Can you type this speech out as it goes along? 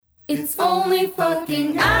It's only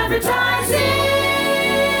fucking advertising.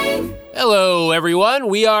 Hello, everyone.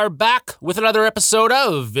 We are back with another episode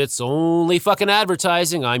of It's Only Fucking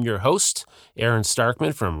Advertising. I'm your host, Aaron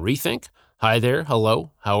Starkman from Rethink. Hi there.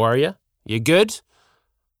 Hello. How are you? You good?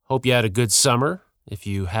 Hope you had a good summer. If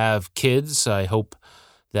you have kids, I hope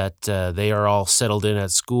that they are all settled in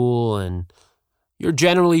at school and you're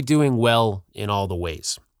generally doing well in all the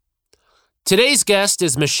ways. Today's guest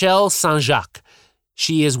is Michelle Saint-Jacques.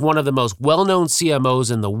 She is one of the most well-known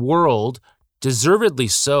CMOs in the world, deservedly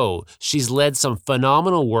so. She's led some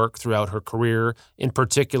phenomenal work throughout her career, in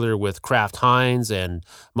particular with Kraft Heinz and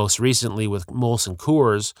most recently with Molson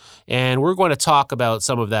Coors. And we're going to talk about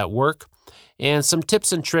some of that work and some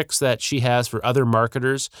tips and tricks that she has for other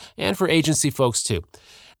marketers and for agency folks too.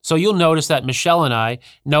 So you'll notice that Michelle and I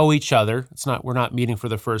know each other. We're not meeting for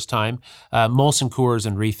the first time. Molson Coors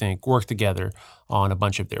and Rethink work together on a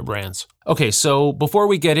bunch of their brands. Okay, so before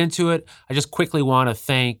we get into it, I just quickly want to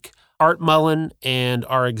thank Art Mullen and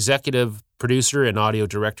our executive producer and audio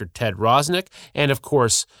director, Ted Rosnick, and of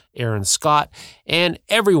course, Aaron Scott, and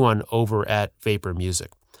everyone over at Vapor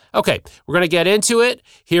Music. Okay, we're going to get into it.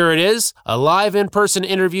 Here it is, a live in-person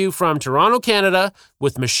interview from Toronto, Canada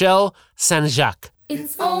with Michelle Saint-Jacques.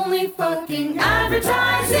 It's only fucking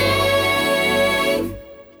advertising.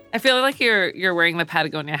 I feel like you're wearing the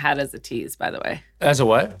Patagonia hat as a tease, by the way. As a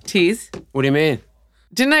what? Tease. What do you mean?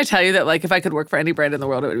 Didn't I tell you that, like, if I could work for any brand in the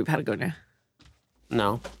world, it would be Patagonia?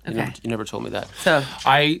 No. Okay. You never told me that. So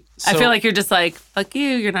I feel like you're just like, fuck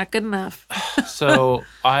you, you're not good enough. So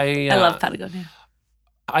I love Patagonia.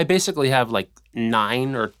 I basically have like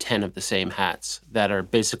 9 or 10 of the same hats that are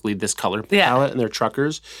basically this color palette, and they're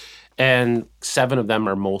truckers. And 7 of them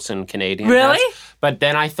are Molson Canadian Really? hats. But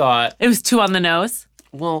then I thought... It was too on the nose?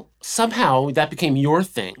 Well, somehow that became your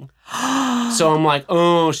thing. So I'm like,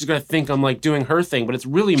 oh, she's going to think I'm like doing her thing, but it's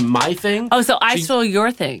really my thing. Oh, so I stole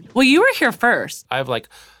your thing. Well, you were here first. I have like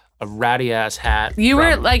a ratty-ass hat. You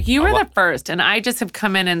were the first, and I just have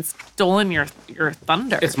come in and stolen your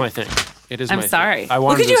thunder. It's my thing. It is my thing. I'm sorry.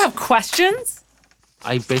 Well, could you have questions?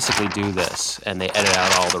 I basically do this, and they edit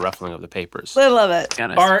out all the ruffling of the papers. I love it.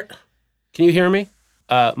 Art, can you hear me?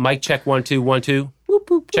 Mic check 1 2 1 2. Whoop,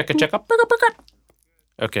 whoop, check it.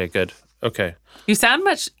 Okay, good. Okay. You sound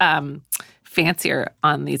much fancier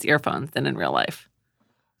on these earphones than in real life.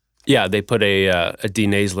 Yeah, they put a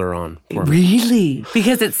denasaler on for me. Really?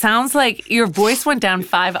 Because it sounds like your voice went down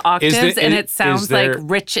 5 octaves, and it sounds like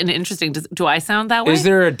rich and interesting. Do I sound that way? Is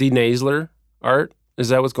there a denasaler, Art? Is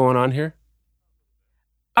that what's going on here?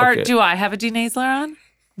 Art, Okay. do I have a denasaler on?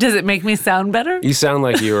 Does it make me sound better? You sound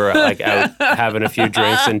like you were like out having a few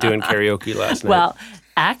drinks and doing karaoke last night. Well,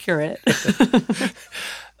 accurate.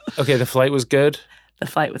 Okay, the flight was good? The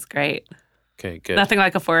flight was great. Okay, good. Nothing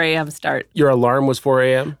like a 4 a.m. start. Your alarm was 4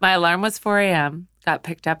 a.m.? My alarm was 4 a.m. Got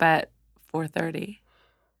picked up at 4:30.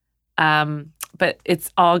 But it's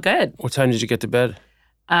all good. What time did you get to bed?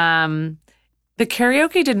 The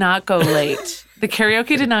karaoke did not go late.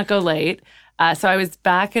 So I was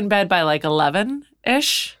back in bed by like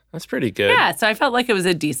 11-ish. That's pretty good. Yeah, so I felt like it was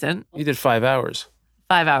a decent. You did 5 hours.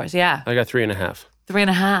 5 hours, yeah. I got 3.5.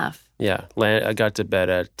 3.5. Yeah, I got to bed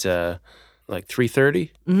at like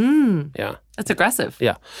 3:30. Yeah. That's aggressive.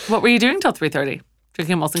 Yeah. What were you doing till 3:30?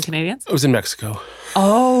 Drinking Molson Canadians? I was in Mexico.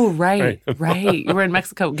 Oh, right. You were in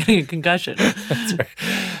Mexico getting a concussion.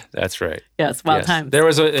 That's right. Yes, wild times. There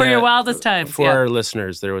was for your wildest times. For our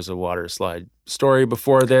listeners, there was a water slide story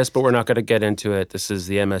before this, but we're not going to get into it. This is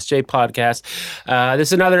the MSJ podcast. This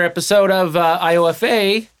is another episode of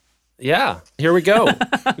IOFA. Yeah, here we go.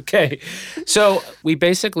 Okay. So we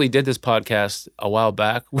basically did this podcast a while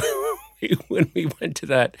back. When we went to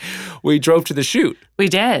that, we drove to the shoot. We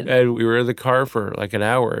did. And we were in the car for like an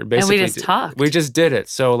hour. Basically, and we just talked. We just did it.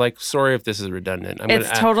 So like, sorry if this is redundant.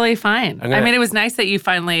 It's totally fine. I mean, it was nice that you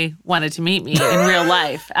finally wanted to meet me in real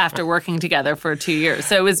life after working together for 2 years.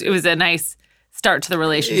 So it was a nice start to the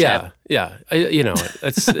relationship. Yeah.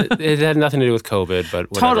 It had nothing to do with COVID,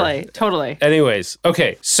 but whatever. Totally. Anyways,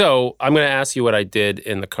 okay. So I'm going to ask you what I did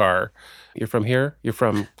in the car. You're from here? You're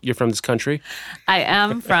from this country? I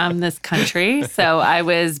am from this country. So I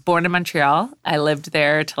was born in Montreal. I lived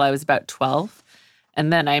there till I was about 12.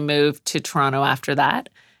 And then I moved to Toronto after that.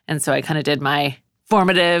 And so I kind of did my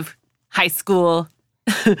formative high school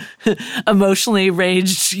emotionally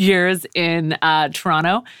raged years in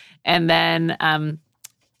Toronto. And then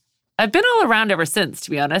I've been all around ever since,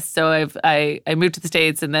 to be honest. So I moved to the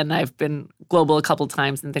States, and then I've been global a couple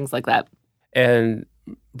times and things like that. And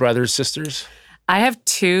brothers, sisters? I have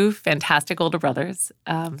 2 fantastic older brothers.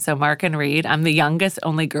 So Mark and Reed. I'm the youngest,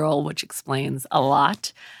 only girl, which explains a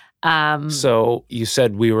lot. So you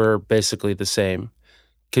said we were basically the same.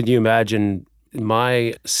 Can you imagine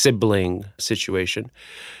my sibling situation?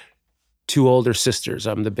 2 older sisters.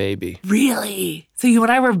 I'm the baby. Really? So you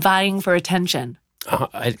and I were vying for attention.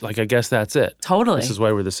 I guess that's it. Totally. This is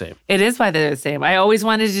why we're the same. It is why they're the same. I always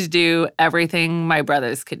wanted to do everything my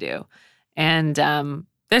brothers could do. And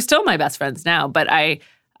they're still my best friends now, but I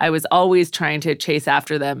was always trying to chase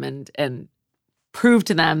after them and prove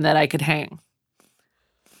to them that I could hang.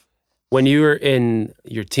 When you were in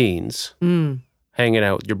your teens, hanging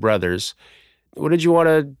out with your brothers, what did you want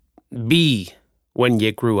to be when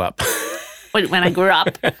you grew up? When I grew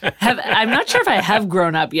up, I'm not sure if I have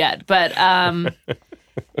grown up yet, but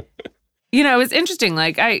it was interesting.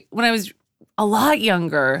 Like when I was a lot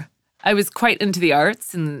younger, I was quite into the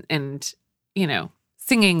arts and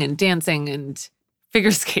singing and dancing and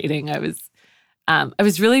figure skating. I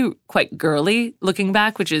was really quite girly looking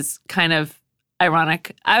back, which is kind of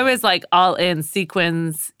ironic. I was like all in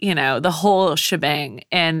sequins, the whole shebang,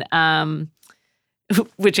 and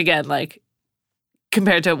which again, like,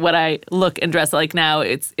 compared to what I look and dress like now,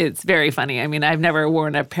 it's very funny. I mean, I've never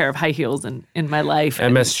worn a pair of high heels in my life.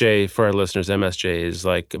 MSJ, for our listeners, MSJ is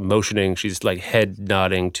like motioning. She's like head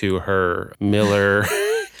nodding to her Miller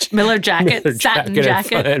jacket, satin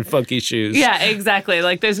jacket. And funky shoes. Yeah, exactly.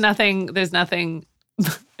 Like there's nothing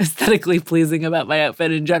aesthetically pleasing about my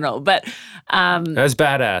outfit in general. But that's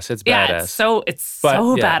badass. It's badass. Yeah, so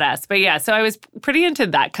badass. But yeah, so I was pretty into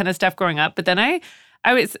that kind of stuff growing up. But then I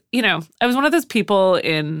was one of those people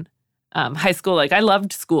in high school. Like I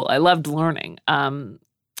loved school. I loved learning.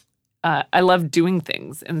 I loved doing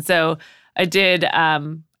things. And so I did,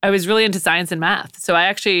 I was really into science and math. So I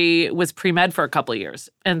actually was pre-med for a couple of years.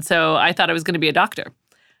 And so I thought I was going to be a doctor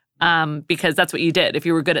because that's what you did. If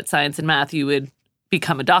you were good at science and math, you would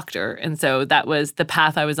become a doctor. And so that was the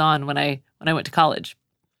path I was on when I went to college.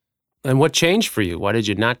 And what changed for you? Why did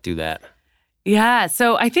you not do that? Yeah,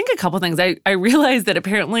 so I think a couple things. I realized that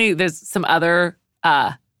apparently there's some other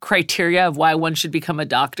criteria of why one should become a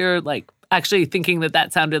doctor, like actually thinking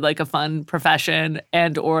that sounded like a fun profession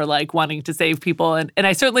and or like wanting to save people. And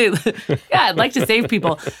I certainly, I'd like to save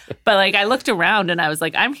people. But like I looked around and I was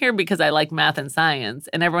like, I'm here because I like math and science.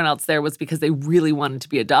 And everyone else there was because they really wanted to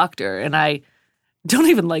be a doctor. And I don't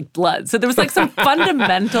even like blood. So there was like some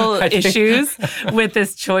fundamental issues with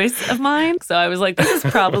this choice of mine. So I was like, this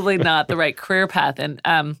is probably not the right career path. And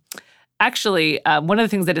actually, one of the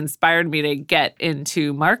things that inspired me to get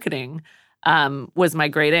into marketing was my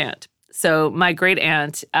great aunt. So my great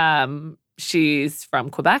aunt, she's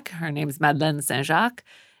from Quebec. Her name's Madeleine Saint-Jacques.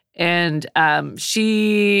 And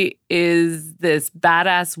she is this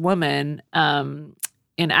badass woman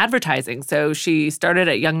in advertising. So she started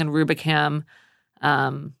at Young and Rubicam.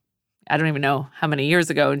 I don't even know how many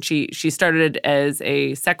years ago. And she started as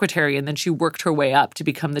a secretary and then she worked her way up to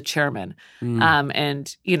become the chairman.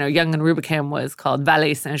 And, Young and Rubicam was called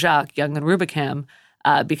Vallée Saint-Jacques, Young and Rubicam,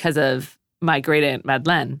 because of my great aunt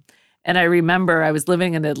Madeleine. And I remember I was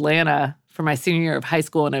living in Atlanta for my senior year of high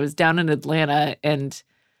school and I was down in Atlanta and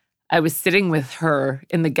I was sitting with her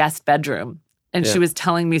in the guest bedroom and she was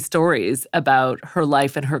telling me stories about her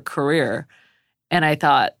life and her career. And I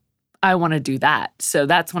thought, I want to do that. So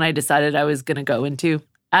that's when I decided I was going to go into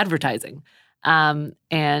advertising.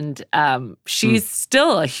 She's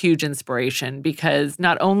still a huge inspiration because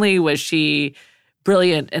not only was she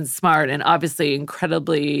brilliant and smart and obviously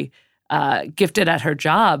incredibly gifted at her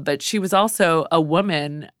job, but she was also a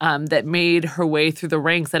woman that made her way through the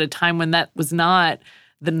ranks at a time when that was not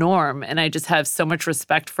the norm. And I just have so much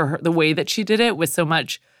respect for her, the way that she did it with so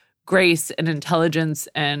much grace and intelligence.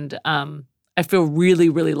 And I feel really,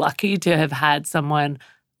 really lucky to have had someone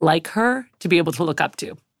like her to be able to look up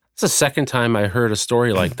to. It's the second time I heard a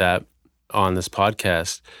story like that on this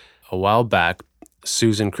podcast. A while back,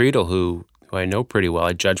 Susan Creedle, who I know pretty well,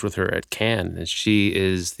 I judged with her at Cannes, and she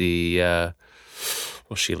is the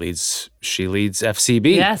she leads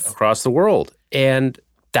FCB across the world, and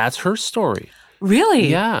that's her story. Really?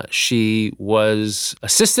 Yeah, she was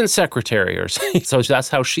assistant secretary or something. So that's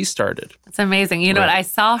how she started. That's amazing. You know what? I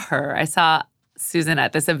saw Susan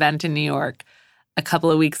at this event in New York a couple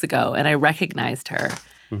of weeks ago, and I recognized her.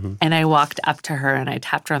 Mm-hmm. And I walked up to her and I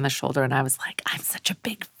tapped her on the shoulder and I was like, I'm such a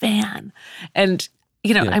big fan. And,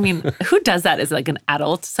 I mean, who does that as like an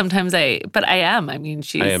adult? Sometimes but I am. I mean,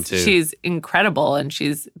 I am too. She's incredible and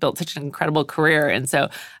she's built such an incredible career. And so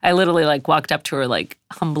I literally like walked up to her like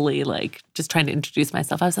humbly, like just trying to introduce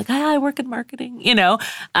myself. I was like, hi, I work in marketing,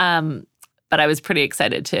 but I was pretty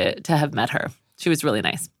excited to have met her. She was really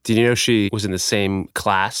nice. Did you know she was in the same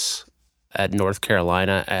class at North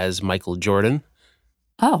Carolina as Michael Jordan?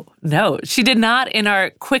 Oh, no. She did not in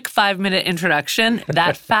our quick 5-minute introduction.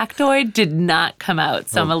 That factoid did not come out.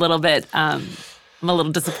 So I'm a little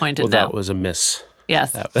disappointed now. That was a miss.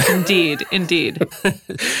 Yes, indeed.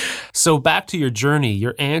 So back to your journey,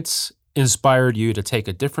 your aunts inspired you to take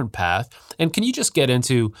a different path. And can you just get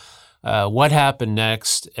into what happened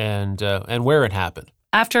next and where it happened?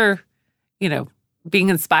 After, being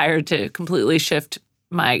inspired to completely shift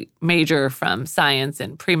my major from science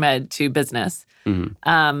and pre-med to business,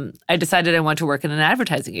 I decided I wanted to work in an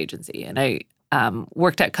advertising agency. And I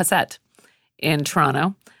worked at Cassette in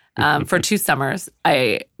Toronto for 2 summers.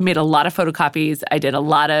 I made a lot of photocopies. I did a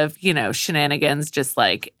lot of, shenanigans, just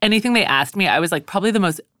like anything they asked me. I was like probably the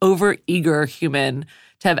most overeager human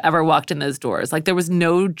to have ever walked in those doors. Like there was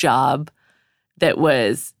no job that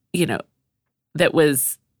was, that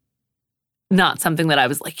was not something that I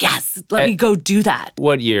was like, yes, let me go do that.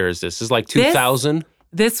 What year is this? This is like 2000?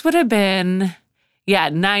 This would have been,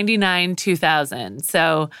 99, 2000.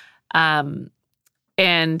 So, and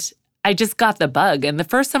I just got the bug. And the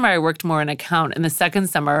first summer I worked more in account. And the second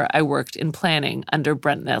summer I worked in planning under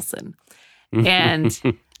Brent Nelson. And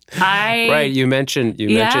Right, you mentioned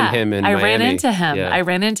him in Miami. I ran into him. Yeah. I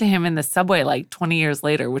ran into him in the subway like 20 years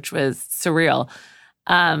later, which was surreal.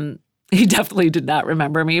 He definitely did not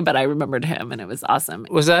remember me, but I remembered him, and it was awesome.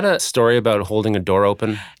 Was that a story about holding a door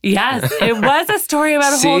open? Yes, it was a story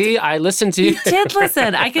about See, I listened to you. You did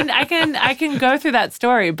listen. I can go through that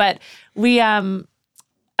story, but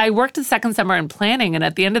I worked the second summer in planning, and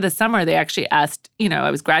at the end of the summer, they actually asked,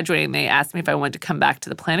 I was graduating, they asked me if I wanted to come back to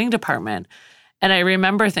the planning department. And I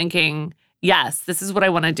remember thinking, yes, this is what I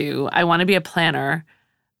want to do. I want to be a planner,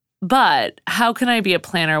 but how can I be a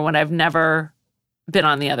planner when I've never been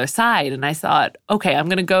on the other side? And I thought, okay, I'm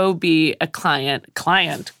going to go be a client,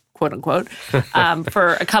 quote unquote,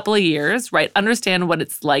 for a couple of years, right? Understand what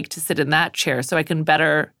it's like to sit in that chair so I can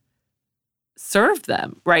better serve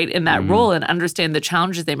them, right, in that role and understand the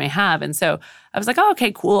challenges they may have. And so I was like, oh,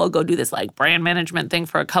 okay, cool. I'll go do this like brand management thing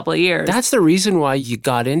for a couple of years. That's the reason why you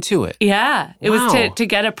got into it. Yeah. It was Wow. to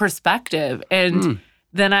get a perspective. And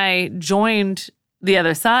then I joined the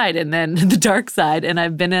other side and then the dark side, and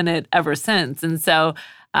I've been in it ever since. And so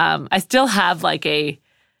I still have like a,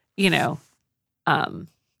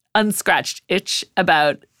 unscratched itch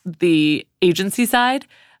about the agency side.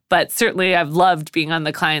 But certainly I've loved being on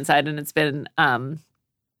the client side, and it's been,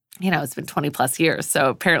 it's been 20 plus years. So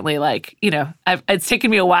apparently it's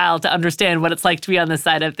taken me a while to understand what it's like to be on this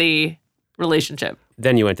side of the relationship.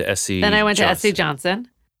 Then you went to SC Then I went Johnson. to SC Johnson.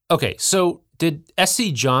 Okay, so did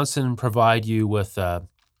SC Johnson provide you with a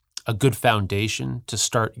good foundation to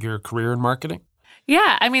start your career in marketing?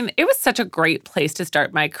 Yeah, I mean, it was such a great place to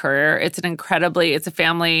start my career. It's a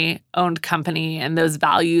family-owned company, and those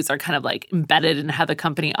values are kind of like embedded in how the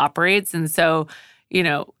company operates. And so,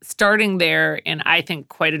 starting there in, I think,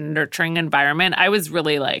 quite a nurturing environment, I was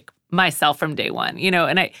really like myself from day one,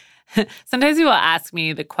 and I sometimes people ask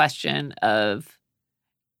me the question of,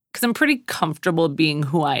 because I'm pretty comfortable being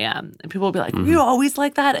who I am. And people will be like, were you always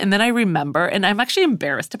like that? And then I remember, and I'm actually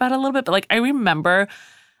embarrassed about it a little bit, but like I remember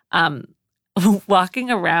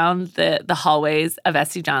walking around the hallways of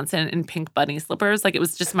SC Johnson in pink bunny slippers. Like it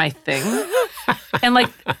was just my thing. And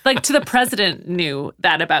like to the president knew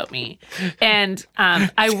that about me. And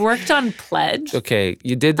I worked on Pledge. Okay,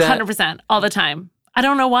 you did that? 100% all the time. I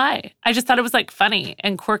don't know why. I just thought it was like funny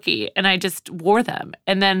and quirky, and I just wore them.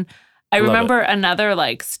 And then I remember another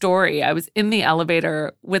like story. I was in the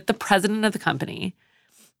elevator with the president of the company,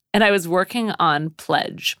 and I was working on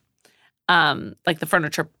Pledge. Like the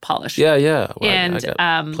furniture polish. Yeah. Well, and I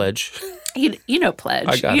got Pledge. You know Pledge.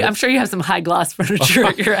 I got it. I'm sure you have some high gloss furniture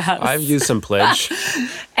at your house. I've used some Pledge.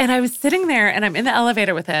 And I was sitting there, and I'm in the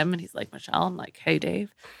elevator with him, and he's like, Michelle. I'm like, hey,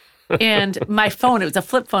 Dave. And my phone, it was a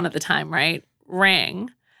flip phone at the time, right? Rang.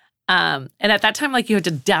 And at that time, like you had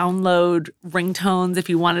to download ringtones if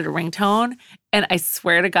you wanted a ringtone. And I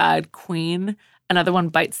swear to God, Queen, Another One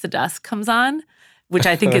Bites the Dust comes on, which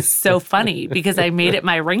I think is so funny because I made it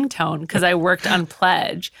my ringtone because I worked on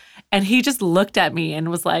Pledge. And he just looked at me and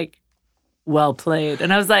was like, well played.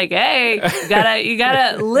 And I was like, hey, you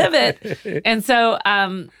gotta live it. And so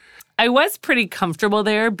I was pretty comfortable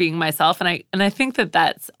there being myself. And I think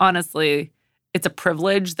that's honestly, it's a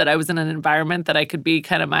privilege that I was in an environment that I could be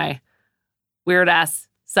kind of my weird ass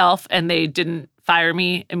self and they didn't fire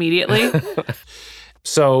me immediately.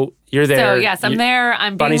 So you're there. So yes, I'm there.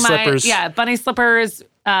 I'm bunny being slippers. bunny slippers.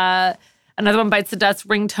 Another One Bites the Dust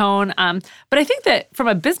ringtone. But I think that from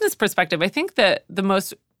a business perspective, I think that the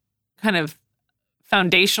most kind of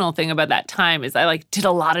foundational thing about that time is I did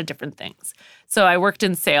a lot of different things. So I worked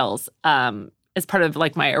in sales. as part of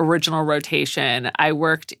like my original rotation, I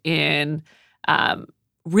worked in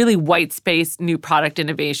really white space new product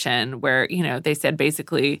innovation where, they said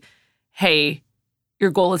basically, hey,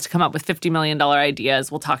 your goal is to come up with $50 million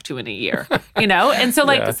ideas. We'll talk to you in a year, And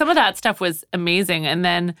so some of that stuff was amazing. And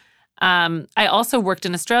then I also worked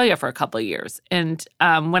in Australia for a couple of years. And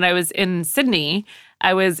when I was in Sydney,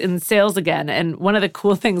 I was in sales again. And one of the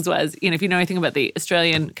cool things was, if you know anything about the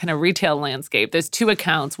Australian kind of retail landscape, there's two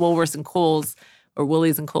accounts, Woolworths and Coles, or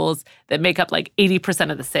Woolies and Coles, that make up like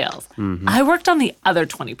 80% of the sales. Mm-hmm. I worked on the other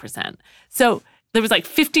 20%. So there was like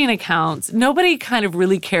 15 accounts. Nobody kind of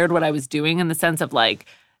really cared what I was doing in the sense of like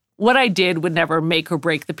what I did would never make or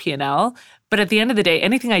break the P&L. But at the end of the day,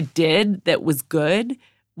 anything I did that was good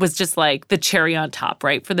was just like the cherry on top,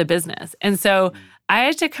 right, for the business. And so I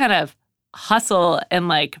had to kind of hustle and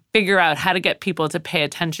like figure out how to get people to pay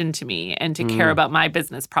attention to me and to care about my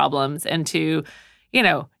business problems and to,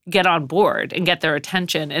 get on board and get their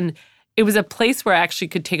attention. And it was a place where I actually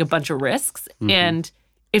could take a bunch of risks. And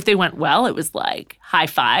if they went well, it was like high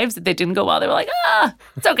fives. If they didn't go well, they were like,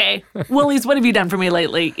 it's okay. Woolies, what have you done for me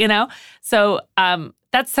lately? So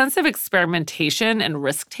that sense of experimentation and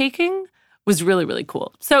risk-taking was really, really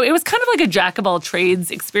cool. So it was kind of like a jack of all trades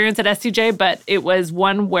experience at SCJ, but it was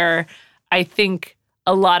one where I think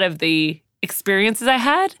a lot of the experiences I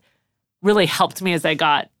had really helped me as I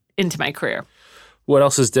got into my career. What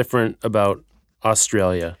else is different about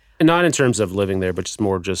Australia? And not in terms of living there, but just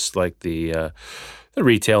more just like the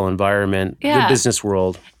retail environment, the business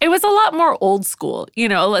world. It was a lot more old school,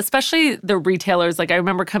 especially the retailers. Like I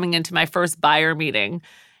remember coming into my first buyer meeting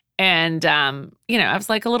and, I was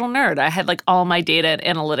like a little nerd. I had like all my data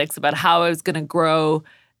and analytics about how I was going to grow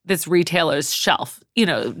this retailer's shelf,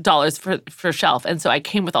 dollars for shelf. And so I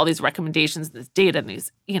came with all these recommendations, this data and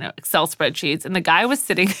these, Excel spreadsheets. And the guy was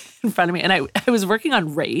sitting in front of me and I was working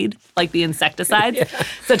on Raid, like the insecticides.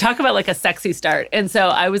 So talk about like a sexy start. And so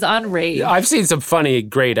I was on Raid. Yeah, I've seen some funny,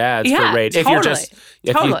 great ads for Raid.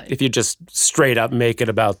 Totally. If you just straight up make it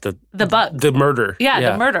about the bug, the murder.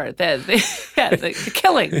 The murder, the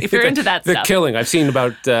killing, if you're into that stuff. The killing. I've seen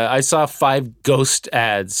about, I saw 5 ghost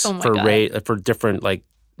ads for Raid, for different like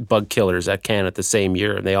bug killers at Cannes at the same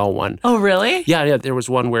year, and they all won. Oh, really? Yeah. There was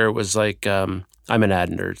one where it was like, I'm an ad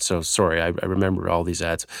nerd, so sorry, I remember all these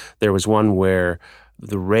ads. There was one where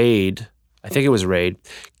the Raid, I think it was Raid,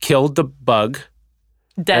 killed the bug.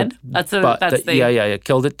 Dead?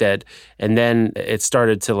 Killed it dead. And then it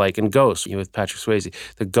started to like, in Ghost, with Patrick Swayze,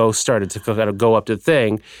 the ghost started to kind of go up to the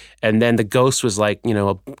thing, and then the ghost was like,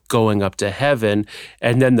 going up to heaven,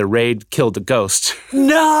 and then the Raid killed the ghost.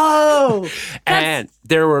 No! And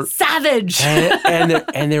there were... savage!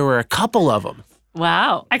 and there were a couple of them.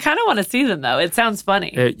 Wow. I kind of want to see them, though. It sounds funny.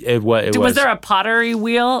 It was. Was there a pottery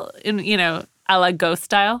wheel in, a la Ghost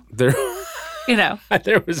style? There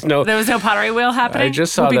was no pottery wheel happening. I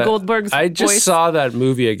just saw Whoopi that. Goldberg's I just voice. saw that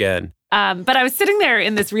movie again. But I was sitting there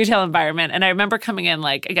in this retail environment, and I remember coming in,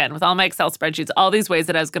 like, again, with all my Excel spreadsheets, all these ways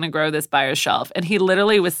that I was going to grow this buyer's shelf. And he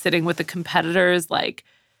literally was sitting with the competitor's, like,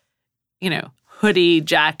 hoodie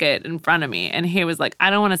jacket in front of me. And he was like, I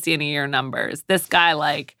don't want to see any of your numbers. This guy,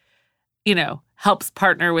 like, helps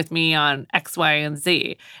partner with me on X, Y, and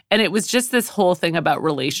Z. And it was just this whole thing about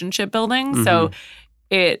relationship building. Mm-hmm. So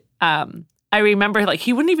it... I remember, like,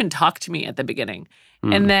 he wouldn't even talk to me at the beginning.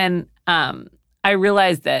 And then I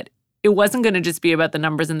realized that it wasn't going to just be about the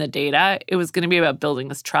numbers and the data. It was going to be about building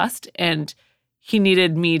this trust. And he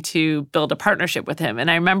needed me to build a partnership with him.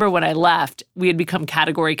 And I remember when I left, we had become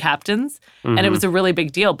category captains. And it was a really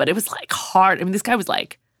big deal. But it was, like, hard. I mean, this guy was,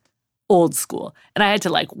 like, old school. And I had to,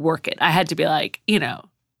 like, work it. I had to be, like,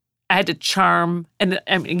 I had to charm, and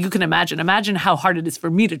I mean, you can imagine how hard it is for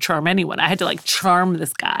me to charm anyone. I had to like charm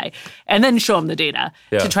this guy and then show him the data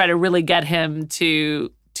to try to really get him to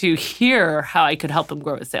hear how I could help him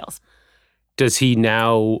grow his sales. Does he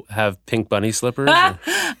now have pink bunny slippers?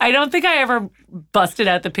 I don't think I ever busted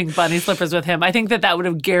out the pink bunny slippers with him. I think that would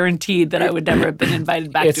have guaranteed that I would never have been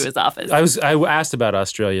invited back to his office. I asked about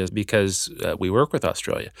Australia because we work with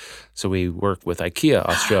Australia. So we work with IKEA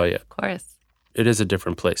Australia. Of course. It is a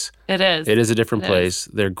different place. It is. It is a different place.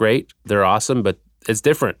 They're great. They're awesome, but it's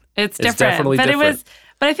different. It's different. Definitely different.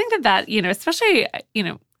 But I think that, especially,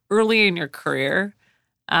 early in your career,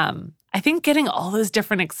 I think getting all those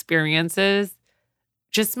different experiences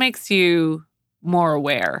just makes you more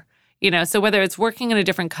aware. So whether it's working in a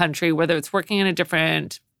different country, whether it's working in a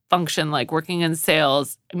different function, like working in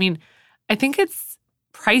sales, I mean, I think it's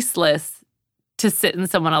priceless to sit in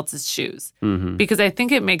someone else's shoes. Because I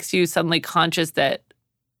think it makes you suddenly conscious that,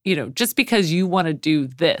 just because you want to do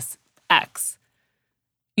this, X,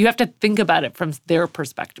 you have to think about it from their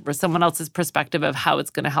perspective or someone else's perspective of how it's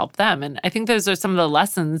going to help them. And I think those are some of the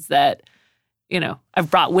lessons that, I've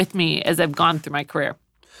brought with me as I've gone through my career.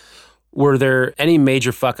 Were there any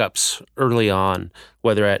major fuck-ups early on,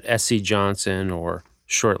 whether at SC Johnson or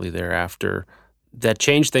shortly thereafter, that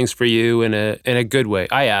changed things for you in a good way?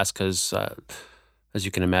 I ask because, as you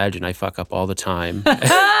can imagine, I fuck up all the time.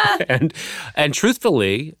 and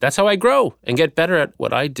truthfully, that's how I grow and get better at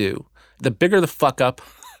what I do. The bigger the fuck up,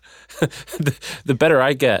 the better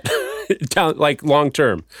I get, down, like long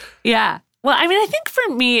term. Yeah. Well, I think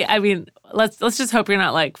for me, let's just hope you're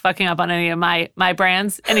not like fucking up on any of my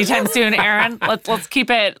brands anytime soon, Aaron. Let's keep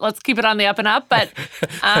it on the up and up. But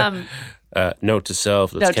note to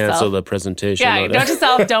self, let's cancel the presentation. Yeah, note to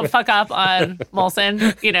self, don't fuck up on Molson,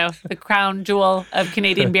 the crown jewel of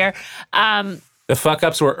Canadian beer. The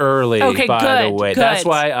fuck-ups were early, by the way. Good. That's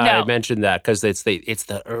why I mentioned that, because it's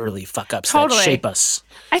the early fuck-ups that shape us.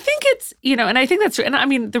 I think it's, and I think that's true.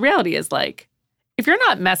 And the reality is, like, if you're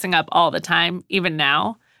not messing up all the time, even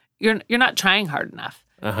now, you're not trying hard enough,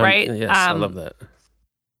 right? Yes, I love that.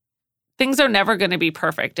 Things are never going to be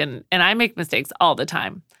perfect, and I make mistakes all the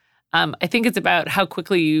time. I think it's about how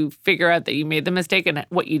quickly you figure out that you made the mistake and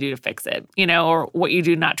what you do to fix it, or what you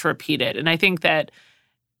do not to repeat it. And I think that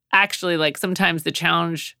actually, like, sometimes the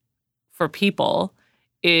challenge for people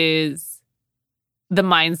is the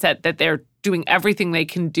mindset that they're doing everything they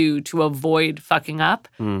can do to avoid fucking up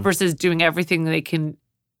versus doing everything they can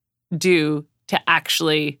do to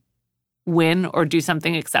actually win or do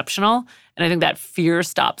something exceptional. And I think that fear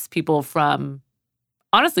stops people from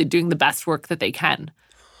honestly doing the best work that they can.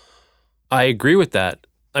 I agree with that.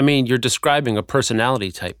 You're describing a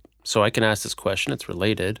personality type. So I can ask this question. It's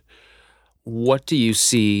related. What do you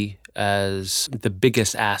see as the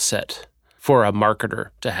biggest asset for a marketer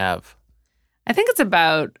to have? I think it's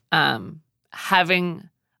about having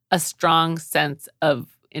a strong sense of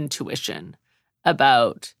intuition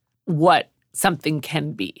about what something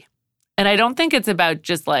can be. And I don't think it's about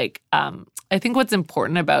just like, I think what's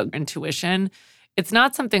important about intuition, it's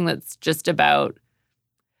not something that's just about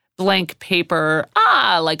blank paper,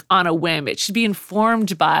 like on a whim. It should be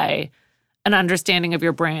informed by an understanding of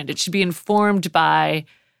your brand. It should be informed by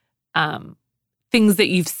things that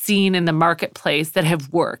you've seen in the marketplace that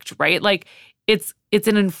have worked, right? Like it's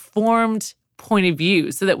an informed point of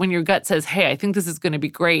view so that when your gut says, hey, I think this is going to be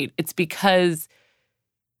great, it's because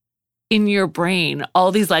in your brain,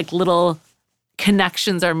 all these like little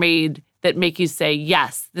connections are made that make you say,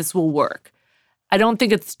 yes, this will work. I don't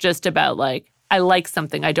think it's just about like, I like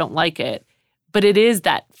something, I don't like it, but it is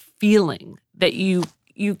that feeling that you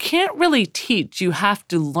can't really teach, you have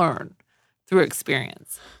to learn through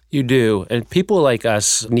experience. You do. And people like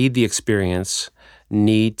us need the experience,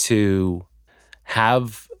 need to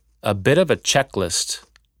have a bit of a checklist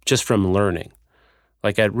just from learning.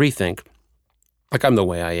 Like at Rethink, like I'm the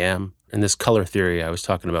way I am, and this color theory I was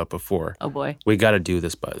talking about before. Oh boy. We got to do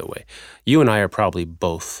this, by the way. You and I are probably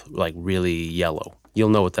both like really yellow. You'll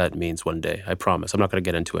know what that means one day, I promise. I'm not going to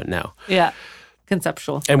get into it now. Yeah.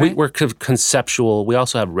 Conceptual. And right? we're conceptual. We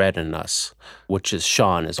also have red in us, which is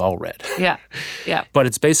Sean is all red. Yeah. Yeah. But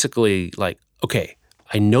it's basically like, okay,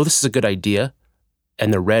 I know this is a good idea.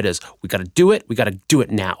 And the red is, we got to do it. We got to do it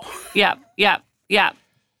now. Yeah. Yeah. Yeah.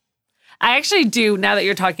 I actually do, now that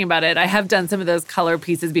you're talking about it, I have done some of those color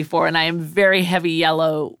pieces before, and I am very heavy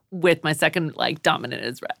yellow with my second, like, dominant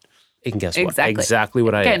is red. And guess what? Exactly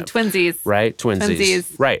what I am. Again, twinsies. Right?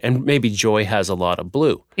 Twinsies. Right. And maybe Joy has a lot of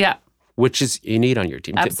blue. Yeah. Which is you need on your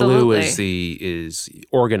team. Absolutely. Blue is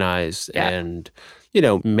organized and,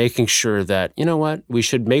 making sure that, you know what, we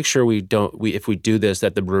should make sure if we do this,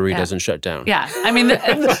 that the brewery doesn't shut down. Yeah. we need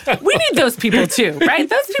those people too, right?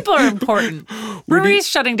 Those people are important. Breweries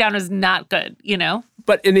shutting down is not good,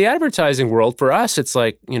 But in the advertising world, for us, it's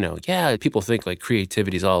like, people think like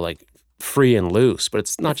creativity is all like free and loose, but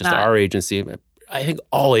it's not just our agency. I think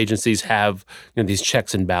all agencies have these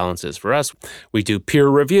checks and balances. For us, we do peer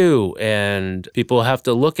review, and people have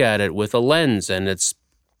to look at it with a lens, and it's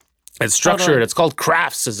structured. Totally. It's called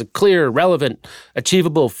crafts. It's a clear, relevant,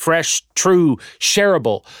 achievable, fresh, true,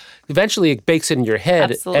 shareable. Eventually, it bakes in your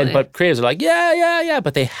head. Absolutely. But creatives are like, yeah,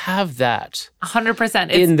 but they have that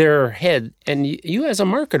 100% in their head. And you, as a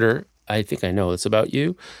marketer, I think I know this about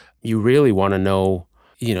you. You really want to know.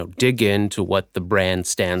 Dig into what the brand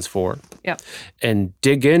stands for. Yep. And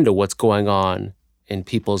dig into what's going on in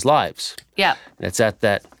people's lives. Yeah. And it's at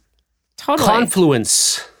that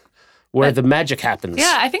confluence where the magic happens.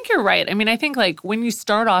 Yeah, I think you're right. I think like when you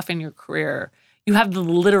start off in your career, you have the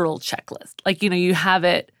literal checklist. Like, you have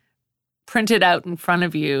it printed out in front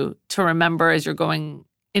of you to remember as you're going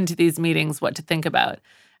into these meetings what to think about.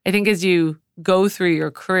 I think as you go through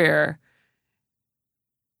your career,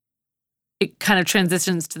 it kind of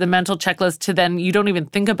transitions to the mental checklist to then you don't even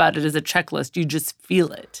think about it as a checklist. You just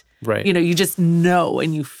feel it. Right. You just know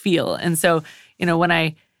and you feel. And so,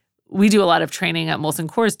 we do a lot of training at Molson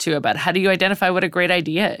Coors too about how do you identify what a great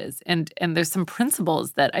idea is. And there's some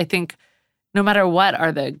principles that I think no matter what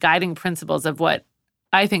are the guiding principles of what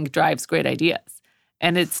I think drives great ideas.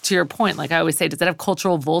 And it's to your point, like I always say, does it have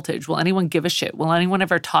cultural voltage? Will anyone give a shit? Will anyone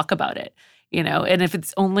ever talk about it? And if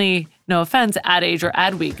it's only, no offense, Ad Age or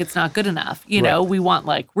Ad Week, it's not good enough. We want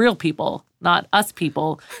like real people, not us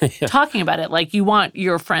people talking about it. Like you want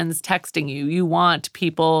your friends texting you. You want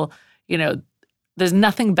people, there's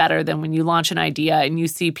nothing better than when you launch an idea and you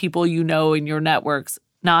see people in your networks,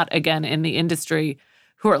 not again in the industry,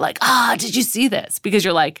 who are like, did you see this? Because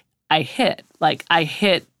you're like, I hit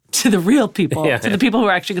to the real people, to the people who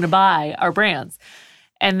are actually going to buy our brands.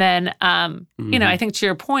 And then, I think to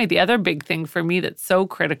your point, the other big thing for me that's so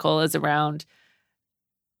critical is around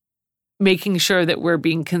making sure that we're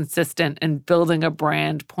being consistent and building a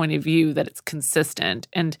brand point of view that it's consistent.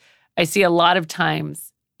 And I see a lot of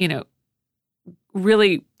times,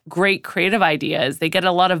 really great creative ideas. They get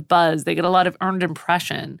a lot of buzz. They get a lot of earned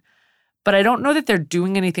impression. But I don't know that they're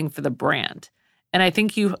doing anything for the brand. And I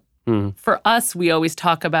think for us, we always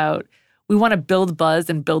talk about we want to build buzz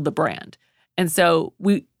and build the brand. And so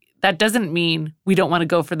that doesn't mean we don't want to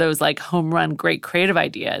go for those like home run great creative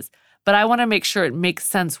ideas, but I want to make sure it makes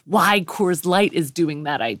sense why Coors Light is doing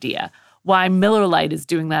that idea, why Miller Lite is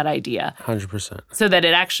doing that idea. 100%. So that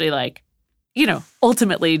it actually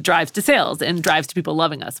ultimately drives to sales and drives to people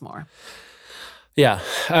loving us more. Yeah.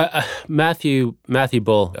 Matthew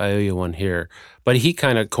Bull, I owe you one here, but he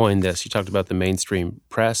kind of coined this. You talked about the mainstream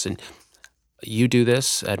press, and you do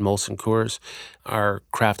this at Molson Coors. Our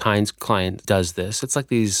Kraft Heinz client does this. It's like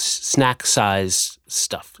these snack size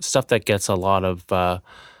stuff that gets a lot of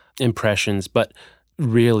impressions, but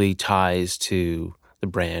really ties to the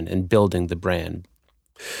brand and building the brand.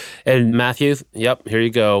 And Matthew, yep, here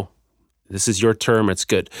you go. This is your term. It's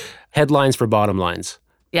good. Headlines for bottom lines.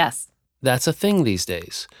 Yes. That's a thing these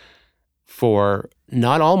days for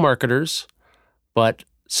not all marketers, but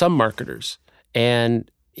some marketers. And,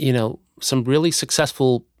 some really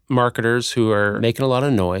successful marketers who are making a lot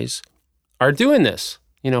of noise are doing this.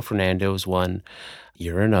 Fernando's one,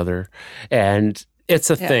 you're another. And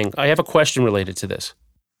it's a thing. I have a question related to this.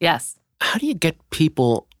 Yes. How do you get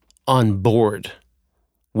people on board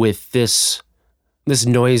with this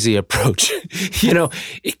noisy approach?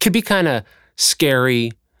 It could be kind of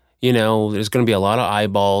scary. There's going to be a lot of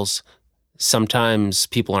eyeballs. Sometimes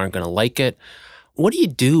people aren't going to like it. What do you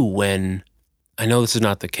do when, I know this is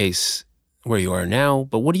not the case where you are now,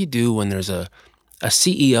 but what do you do when there's a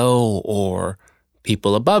CEO or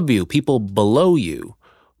people above you, people below you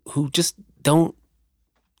who just aren't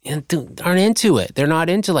into it? They're not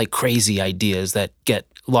into like crazy ideas that get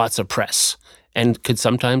lots of press and could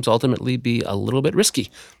sometimes ultimately be a little bit risky.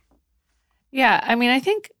 Yeah, I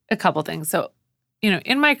think a couple things. So,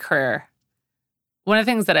 in my career, one of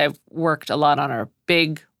the things that I've worked a lot on are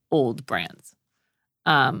big, old brands,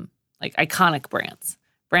 like iconic brands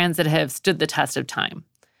that have stood the test of time.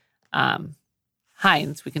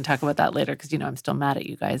 Heinz, we can talk about that later because, I'm still mad at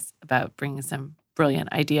you guys about bringing some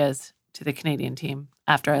brilliant ideas to the Canadian team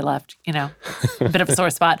after I left, a bit of a sore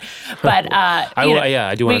spot. But,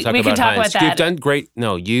 I do want to talk about Heinz. About that. You've done great.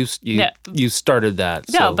 No, you started that.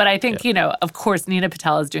 No, but I think, of course, Nina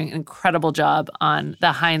Patel is doing an incredible job on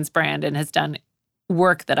the Heinz brand and has done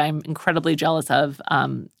work that I'm incredibly jealous of,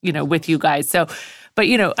 with you guys. So, but,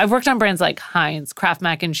 I've worked on brands like Heinz, Kraft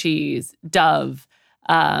Mac and Cheese, Dove.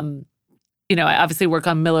 I obviously work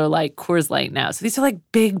on Miller Lite, Coors Light now. So these are like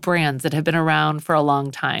big brands that have been around for a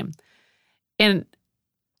long time. And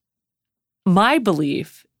my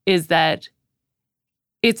belief is that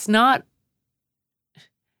it's not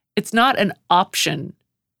an option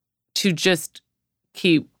to just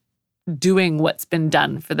keep doing what's been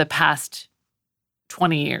done for the past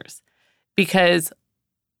 20 years, because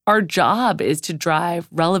our job is to drive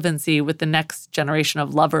relevancy with the next generation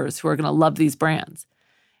of lovers who are going to love these brands.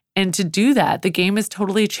 And to do that, the game has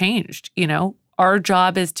totally changed. Our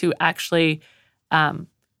job is to actually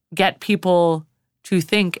get people to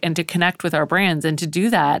think and to connect with our brands. And to do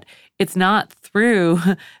that, it's not through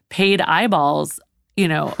paid eyeballs,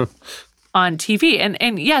 on TV.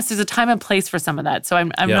 And yes, there's a time and place for some of that. So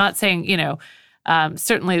I'm not saying,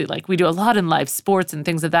 certainly like we do a lot in live sports and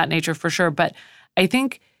things of that nature for sure. But I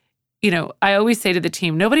think, I always say to the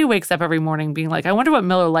team, nobody wakes up every morning being like, I wonder what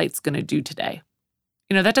Miller Lite's going to do today.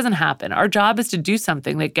 That doesn't happen. Our job is to do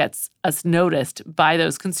something that gets us noticed by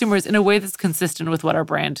those consumers in a way that's consistent with what our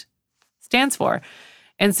brand stands for.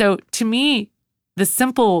 And so to me, the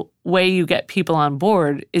simple way you get people on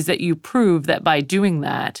board is that you prove that by doing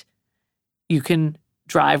that, you can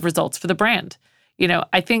drive results for the brand.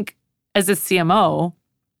 I think as a CMO,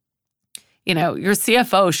 your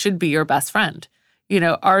CFO should be your best friend.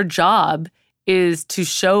 Our job is to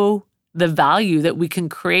show the value that we can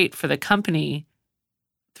create for the company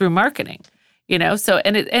through marketing. So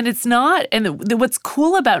it's not, and what's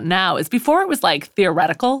cool about now is before it was like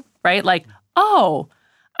theoretical, right? Like, oh,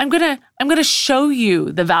 I'm gonna show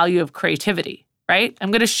you the value of creativity, right?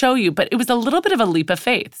 I'm gonna show you, but it was a little bit of a leap of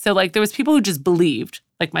faith. So like there was people who just believed,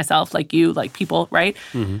 like myself, like you, like people, right?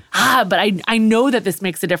 Mm-hmm. But I know that this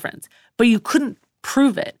makes a difference, but you couldn't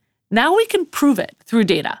prove it. Now we can prove it through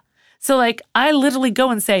data. So like I literally go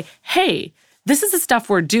and say, hey, this is the stuff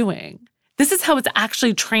we're doing. This is how it's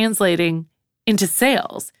actually translating into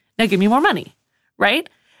sales. Now give me more money, right?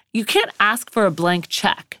 You can't ask for a blank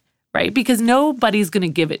check, right? Because nobody's going to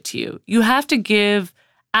give it to you. You have to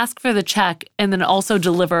ask for the check and then also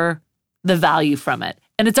deliver the value from it.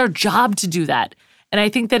 And it's our job to do that. And I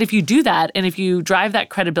think that if you do that and if you drive that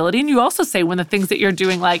credibility, and you also say when the things that you're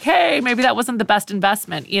doing like, hey, maybe that wasn't the best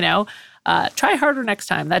investment, try harder next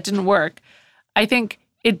time. That didn't work. I think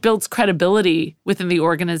it builds credibility within the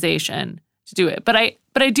organization to do it. But I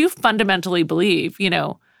do fundamentally believe, I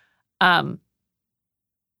don't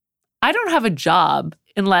have a job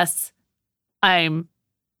unless I'm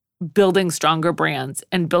building stronger brands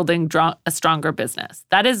and building a stronger business.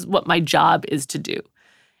 That is what my job is to do.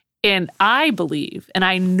 And I believe, and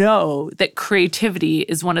I know that creativity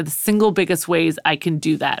is one of the single biggest ways I can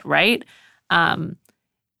do that, right? And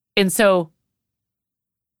so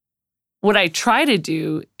what I try to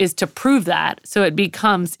do is to prove that so it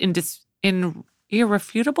becomes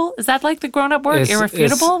irrefutable. Is that like the grown-up word?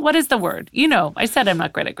 Irrefutable? What is the word? I said I'm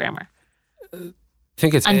not great at grammar. I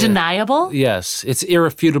think it's undeniable. Yes, it's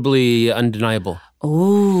irrefutably undeniable.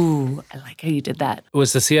 Oh, I like how you did that.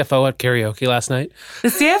 Was the CFO at karaoke last night? The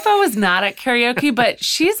CFO was not at karaoke, but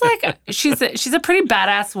she's a pretty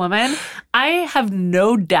badass woman. I have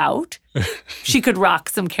no doubt she could rock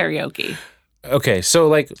some karaoke. Okay,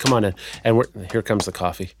 so come on in, and here comes the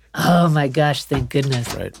coffee. Oh my gosh! Thank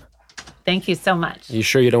goodness. Right. Thank you so much. You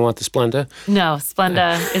sure you don't want the Splenda? No,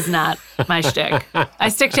 Splenda is not my shtick. I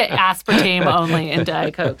stick to aspartame only and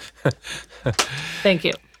Diet Coke. Thank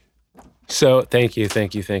you. So, thank you. Hold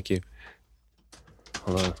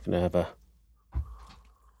on, I'm gonna have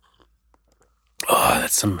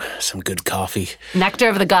that's some good coffee. Nectar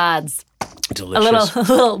of the gods. Delicious. A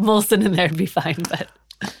little Molson in there would be fine, but.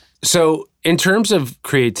 So, in terms of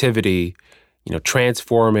creativity,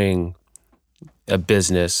 transforming a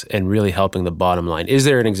business and really helping the bottom line, is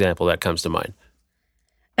there an example that comes to mind?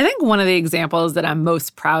 I think one of the examples that I'm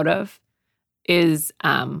most proud of is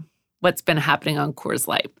what's been happening on Coors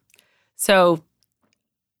Light. So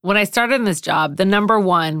when I started in this job, the number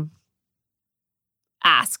one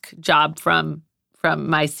job from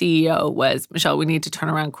my CEO was, Michelle, we need to turn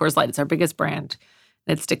around Coors Light. It's our biggest brand.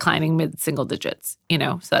 It's declining mid-single digits,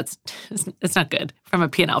 so it's not good from a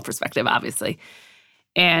P&L perspective, obviously.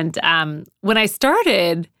 And when I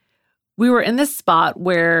started, we were in this spot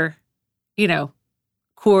where,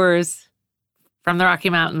 Coors from the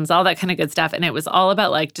Rocky Mountains, all that kind of good stuff. And it was all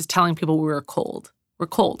about just telling people we were cold. We're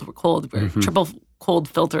cold. We're triple cold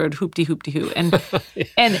filtered, hoopty-hoo. And,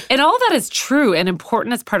 and all that is true and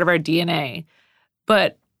important as part of our DNA.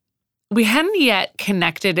 But we hadn't yet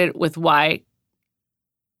connected it with why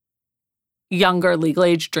younger legal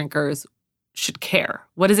age drinkers should care.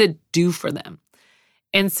 What does it do for them?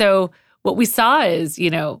 And so what we saw is,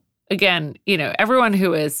 again, everyone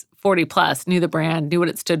who is 40 plus knew the brand, knew what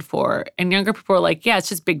it stood for. And younger people were like, yeah, it's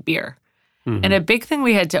just big beer. Mm-hmm. And a big thing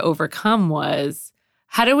we had to overcome was,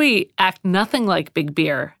 how do we act nothing like big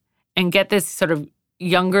beer and get this sort of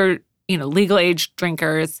younger, legal age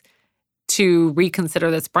drinkers to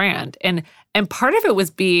reconsider this brand? And part of it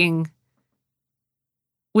was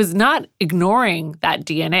not ignoring that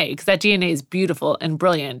DNA, because that DNA is beautiful and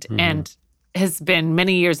brilliant and has been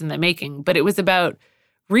many years in the making. But it was about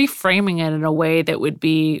reframing it in a way that would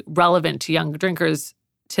be relevant to young drinkers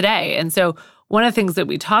today. And so one of the things that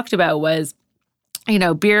we talked about was,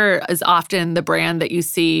 beer is often the brand that you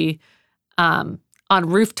see on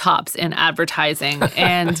rooftops in advertising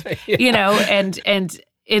and, and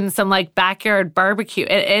in some backyard barbecue.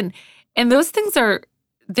 And those things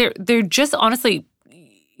they're just honestly,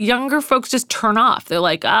 younger folks just turn off. They're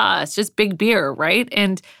like, it's just big beer, right?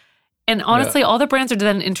 And honestly, all the brands are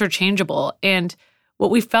then interchangeable. And what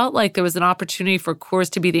we felt like there was an opportunity for Coors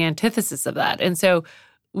to be the antithesis of that. And so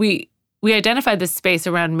we identified this space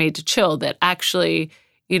around Made to Chill that actually,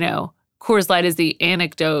 Coors Light is the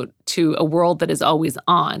anecdote to a world that is always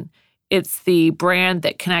on. It's the brand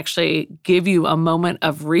that can actually give you a moment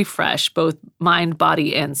of refresh, both mind,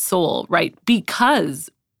 body, and soul, right? Because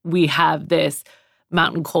we have this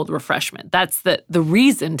mountain cold refreshment. That's the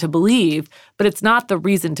reason to believe, but it's not the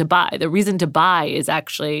reason to buy. The reason to buy is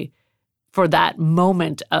actually for that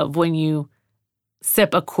moment of when you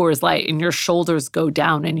sip a Coors Light and your shoulders go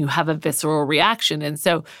down and you have a visceral reaction. And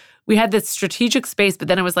so we had this strategic space, but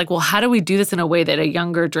then it was like, well, how do we do this in a way that a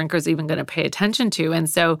younger drinker is even going to pay attention to? And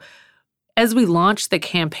so as we launched the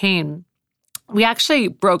campaign, we actually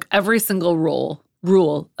broke every single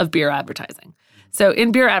rule of beer advertising. So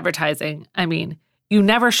in beer advertising, you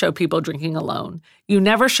never show people drinking alone. You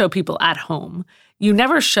never show people at home. You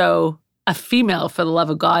never show a female, for the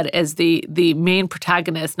love of God, as the main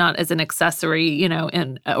protagonist, not as an accessory,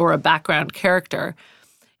 or a background character.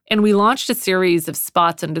 And we launched a series of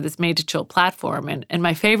spots under this Made to Chill platform. And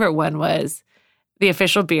my favorite one was the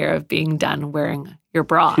official beer of being done wearing your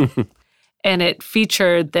bra. And it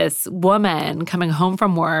featured this woman coming home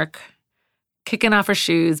from work, kicking off her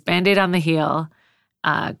shoes, Band-Aid on the heel,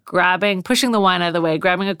 pushing the wine out of the way,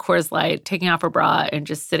 grabbing a Coors Light, taking off her bra, and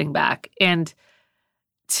just sitting back. And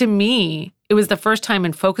to me, it was the first time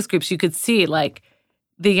in focus groups you could see, like,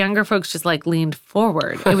 the younger folks just, like, leaned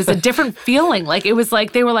forward. It was a different feeling. Like, it was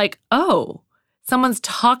like they were like, oh, someone's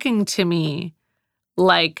talking to me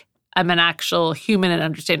like I'm an actual human and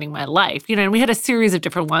understanding my life. And we had a series of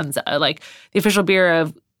different ones, like the official beer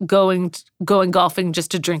of going golfing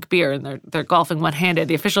just to drink beer, and they're golfing one-handed.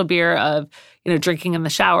 The official beer of, drinking in the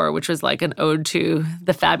shower, which was like an ode to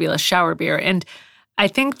the fabulous shower beer. And I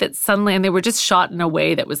think that suddenly, and they were just shot in a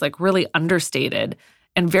way that was like really understated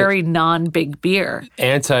and very non-big beer.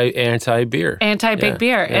 Anti-beer. Anti-big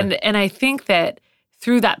beer. Yeah. And I think that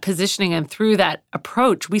through that positioning and through that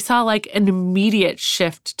approach, we saw like an immediate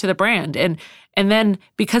shift to the brand. And then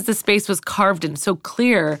because the space was carved and so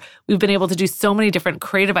clear, we've been able to do so many different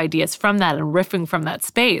creative ideas from that and riffing from that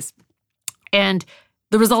space. And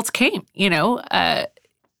the results came,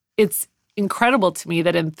 It's incredible to me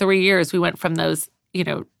that in 3 years we went from those,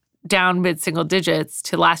 down mid-single digits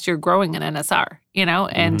to last year growing in NSR,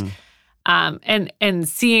 and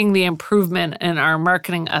seeing the improvement in our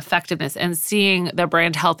marketing effectiveness and seeing the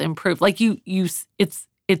brand health improve. Like it's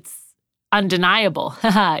undeniable,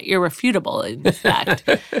 irrefutable, in fact.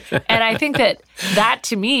 And I think that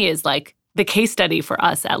to me is like the case study for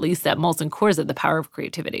us, at least at Molson Coors, of the power of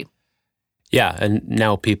creativity. Yeah, and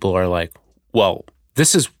now people are like, well,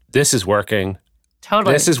 this is working.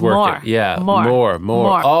 Totally. This is working.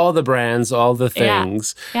 More. All the brands, all the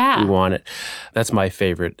things. Yeah. We want it. That's my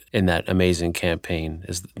favorite in that amazing campaign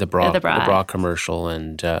is the bra commercial,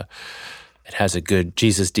 and it has a good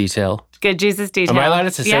Jesus detail. Good Jesus detail. Am I allowed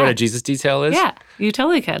to say what a Jesus detail is? Yeah, you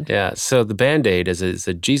totally can. Yeah. So the Band-Aid is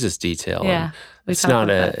a Jesus detail. Yeah. It's not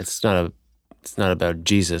about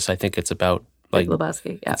Jesus. I think it's about like Big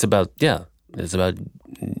Lebowski. Yeah. It's about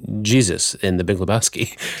Jesus in the Big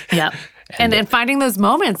Lebowski. Yeah. And finding those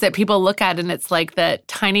moments that people look at, and it's like the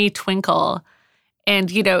tiny twinkle, and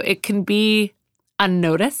it can be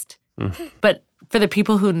unnoticed, but for the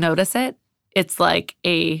people who notice it, it's like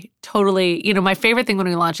a totally, my favorite thing when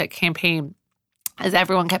we launched that campaign is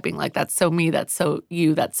everyone kept being like, that's so me, that's so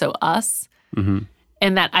you, that's so us. Mm-hmm.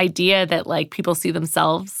 And that idea that like people see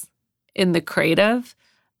themselves in the creative,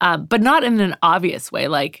 but not in an obvious way,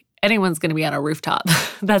 like anyone's going to be on a rooftop.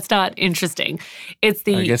 That's not interesting. I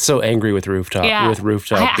get so angry with rooftop. Yeah, with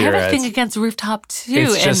rooftop beer I have ads. a thing against rooftop too.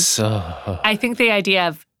 It's just I think the idea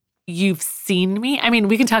of you've seen me. I mean,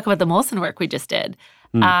 we can talk about the Molson work we just did.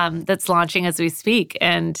 That's launching as we speak,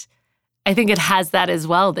 and I think it has that as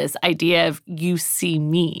well. This idea of you see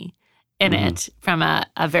me in it from a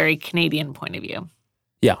very Canadian point of view.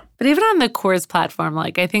 Yeah, but even on the Coors platform,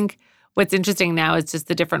 like I think. What's interesting now is just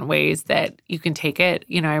the different ways that you can take it.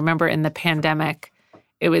 I remember in the pandemic,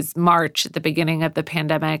 it was March at the beginning of the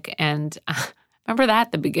pandemic. And remember that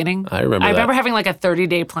at the beginning? I remember having like a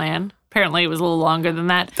 30-day plan. Apparently it was a little longer than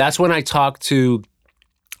that. That's when I talked to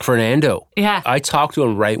Fernando. Yeah. I talked to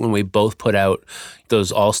him right when we both put out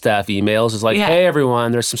those all-staff emails. It's like, hey,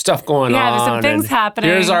 everyone, there's some stuff going on. Yeah, there's some things happening.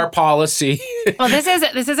 Here's our policy. Well, this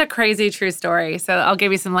is a crazy true story. So I'll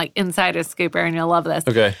give you some like insider scoop, and you'll love this.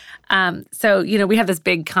 Okay. So, we have this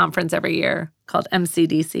big conference every year called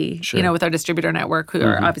MCDC, sure. With our distributor network, who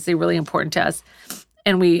are obviously really important to us.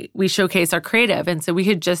 And we showcase our creative. And so we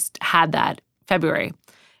had just had that February.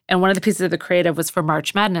 And one of the pieces of the creative was for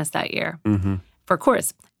March Madness that year for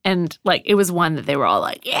Coors. And like, it was one that they were all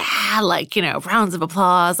like, yeah, like, you know, rounds of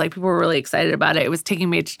applause. Like, people were really excited about it. It was taking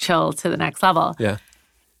me to chill to the next level. Yeah.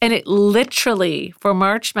 And it literally, for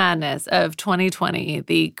March Madness of 2020,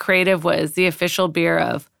 the creative was the official beer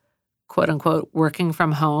of, quote unquote, working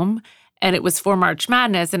from home. And it was for March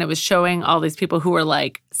Madness, and it was showing all these people who were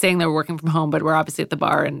like saying they were working from home, but were obviously at the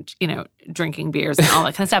bar and, you know, drinking beers and all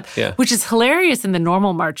that kind of stuff, Yeah. which is hilarious in the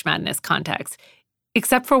normal March Madness context,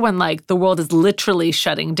 except for when like the world is literally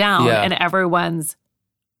shutting down and everyone's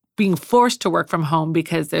being forced to work from home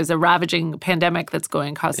because there's a ravaging pandemic that's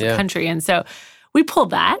going across the country. And so we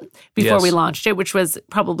pulled that before we launched it, which was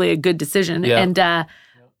probably a good decision. Yeah. And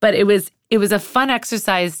but it was a fun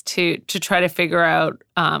exercise to try to figure out,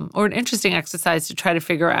 or an interesting exercise to try to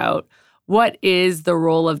figure out what is the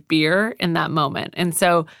role of beer in that moment. And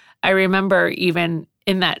so I remember even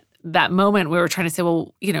in that moment, we were trying to say,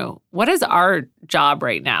 well, you know, what is our job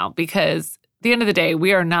right now? Because at the end of the day,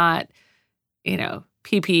 we are not, you know,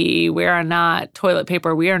 PPE, we are not toilet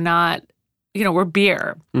paper, we are not, you know, we're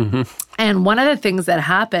beer. Mm-hmm. And one of the things that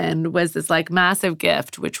happened was this like massive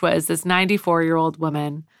gift, which was this 94-year-old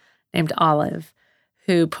woman named Olive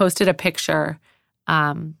who posted a picture,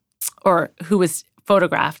 or who was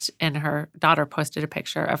photographed, and her daughter posted a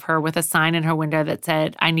picture of her with a sign in her window that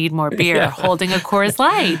said, "I need more beer," holding a Coors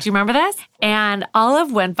Light. Do you remember this? And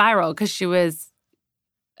Olive went viral because she was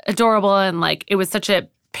adorable, and like it was such a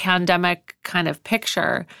pandemic kind of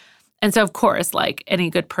picture. And so, of course, like any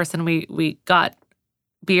good person, we got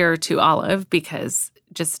beer to Olive because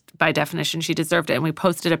just by definition, she deserved it. And we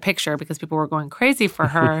posted a picture because people were going crazy for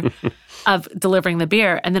her of delivering the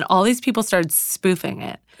beer. And then all these people started spoofing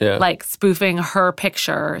it, like spoofing her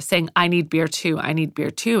picture, saying, "I need beer too, I need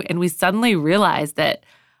beer too." And we suddenly realized that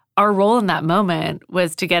our role in that moment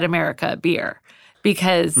was to get America beer.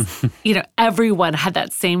 Because, you know, everyone had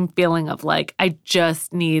that same feeling of like, I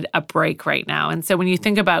just need a break right now. And so when you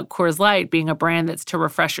think about Coors Light being a brand that's to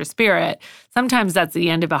refresh your spirit, sometimes that's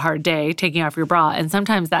the end of a hard day, taking off your bra. And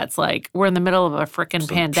sometimes that's like, we're in the middle of a freaking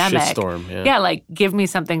pandemic. Shitstorm, yeah, like give me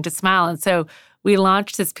something to smile. And so we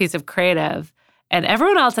launched this piece of creative. And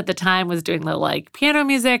everyone else at the time was doing the like piano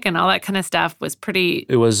music and all that kind of stuff was pretty.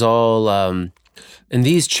 It was all in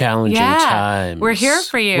these challenging times. We're here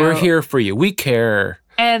for you. We're here for you. We care.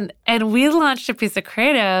 And we launched a piece of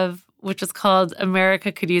creative, which was called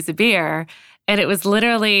America Could Use a Beer. And it was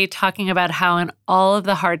literally talking about how in all of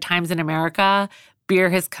the hard times in America, beer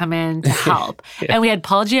has come in to help. And we had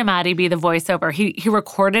Paul Giamatti be the voiceover. He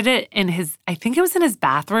recorded it in his, I think it was in his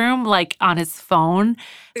bathroom, like on his phone.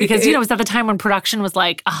 Because, you know, it was at the time when production was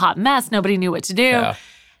like a hot mess. Nobody knew what to do.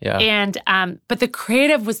 Yeah. And but the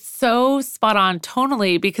creative was so spot on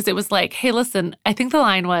tonally because it was like, hey, listen, I think the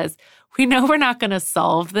line was, "We know we're not going to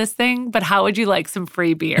solve this thing, but how would you like some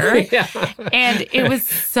free beer?" And it was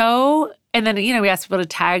so, and then, you know, we asked people to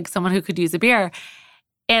tag someone who could use a beer.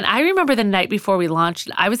 And I remember the night before we launched,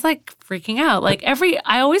 I was like freaking out. Like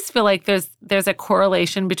I always feel like there's a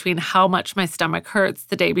correlation between how much my stomach hurts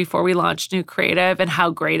the day before we launch new creative and how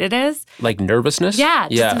great it is. Like nervousness? Yeah,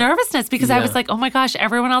 just nervousness because I was like, oh my gosh,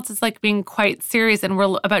 everyone else is like being quite serious and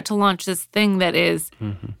we're about to launch this thing that is,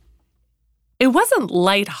 it wasn't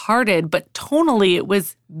lighthearted, but tonally it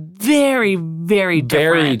was very, very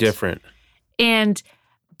different. Very different.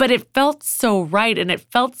 But it felt so right and it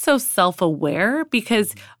felt so self-aware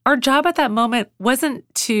because our job at that moment wasn't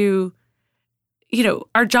to, you know,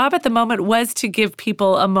 our job at the moment was to give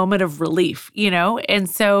people a moment of relief, you know? And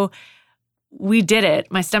so we did it.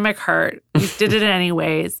 My stomach hurt. We did it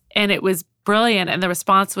anyways. And it was brilliant and the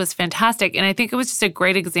response was fantastic. And I think it was just a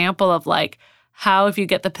great example of like how if you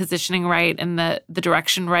get the positioning right and the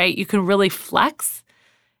direction right, you can really flex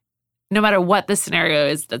no matter what the scenario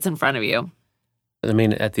is that's in front of you. I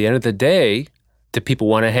mean, at the end of the day, do people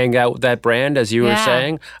want to hang out with that brand, as you were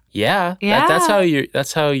saying? Yeah.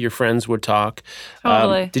 That's how your friends would talk.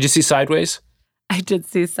 Totally. Did you see Sideways? I did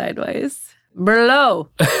see Sideways. Merlot.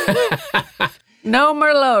 No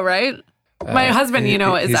Merlot, right? My husband, you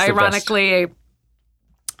know, is ironically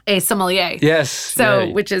a sommelier. Yes. So,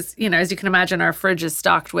 which is, you know, as you can imagine, our fridge is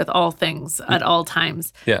stocked with all things at all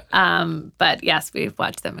times. Yeah. But yes, we've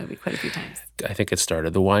watched that movie quite a few times. I think it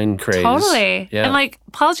started the wine craze. Totally. Yeah. And like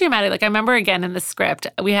Paul Giamatti, like I remember again in the script,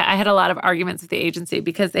 I had a lot of arguments with the agency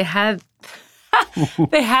because they had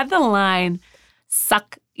the line,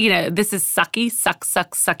 suck, you know, this is sucky,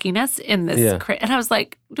 suckiness in this. And I was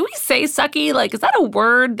like, do we say sucky? Like, is that a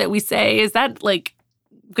word that we say? Is that like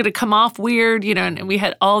going to come off weird, you know, and we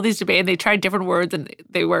had all these debates and they tried different words and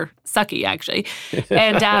they were sucky actually.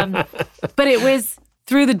 And, but it was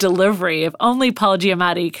through the delivery of only Paul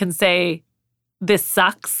Giamatti can say this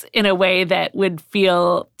sucks in a way that would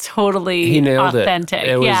feel totally he nailed authentic.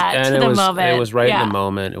 It was, to the moment. It was right in the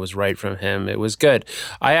moment. It was right from him. It was good.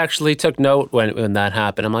 I actually took note when that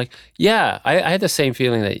happened. I'm like, yeah, I had the same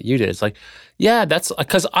feeling that you did. It's like, yeah, that's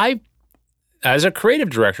because as a creative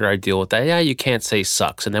director, I deal with that. Yeah, you can't say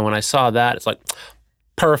sucks. And then when I saw that, it's like,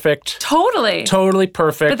 perfect. Totally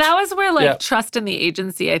perfect. But that was where trust in the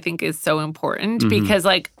agency, I think, is so important because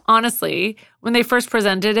honestly, when they first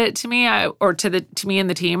presented it to me to me and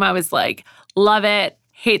the team, I was like, love it,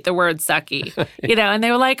 hate the word sucky, and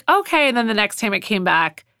they were like, okay. And then the next time it came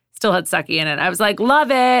back, still had sucky in it. I was like,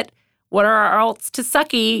 love it. What are our alts to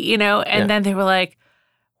sucky, And then they were like,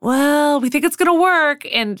 well, we think it's going to work.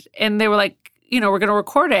 And they were like, we're going to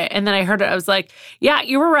record it. And then I heard it. I was like, yeah,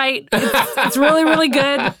 you were right. It's really, really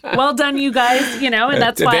good. Well done, you guys, and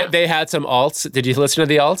that's why. They had some alts. Did you listen to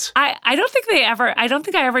the alts? I don't think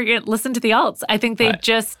I ever listened to the alts. I think they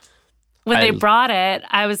when they brought it,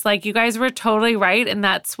 I was like, you guys were totally right. And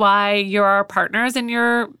that's why you're our partners and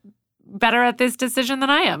you're better at this decision than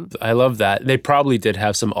I am. I love that. They probably did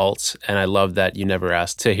have some alts. And I love that you never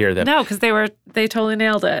asked to hear them. No, because they totally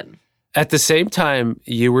nailed it. At the same time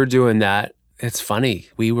you were doing that, it's funny.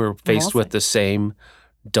 We were faced with the same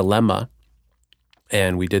dilemma,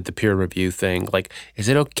 and we did the peer review thing. Like, is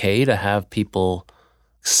it okay to have people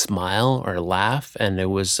smile or laugh? And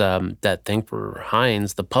it was that thing for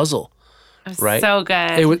Heinz, the puzzle, right? So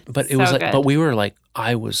good. It was like, good. but we were like,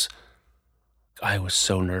 I was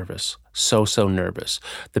so nervous, so nervous.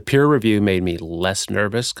 The peer review made me less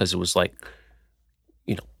nervous because it was like,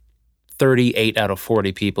 38 out of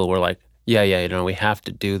 40 people were like, yeah, we have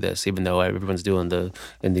to do this, even though everyone's doing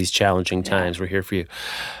in these challenging times, we're here for you.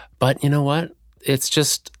 But you know what? It's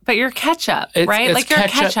just... But you're ketchup, right? It's you're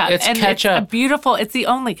ketchup. It's and ketchup. It's the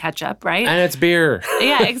only ketchup, right? And it's beer.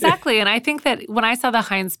 Yeah, exactly. And I think that when I saw the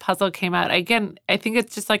Heinz puzzle came out, again, I think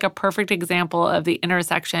it's just like a perfect example of the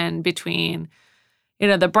intersection between,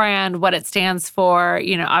 the brand, what it stands for,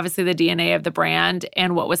 obviously the DNA of the brand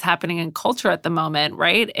and what was happening in culture at the moment,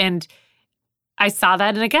 right? And I saw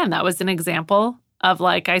that, and again, that was an example of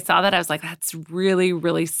I saw that, I was like, that's really,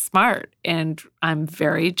 really smart, and I'm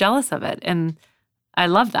very jealous of it, and I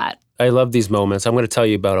love that. I love these moments. I'm going to tell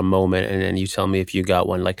you about a moment, and then you tell me if you got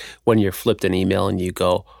one, like when you're flipped an email and you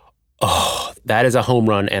go, oh, that is a home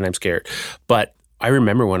run, and I'm scared. But I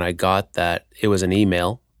remember when I got that, it was an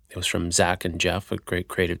email. It was from Zach and Jeff, a great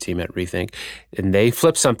creative team at Rethink, and they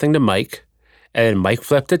flipped something to Mike, and Mike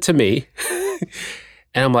flipped it to me,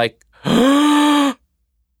 and I'm like,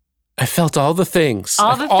 I felt all the things.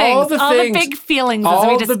 All the big feelings as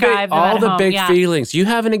we described them all at the home. big feelings. You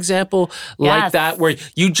have an example like that where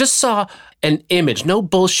you just saw an image, no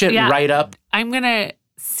bullshit write up. I'm going to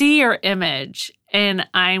see your image and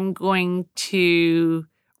I'm going to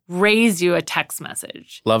raise you a text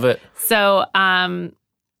message. Love it. So when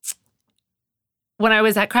I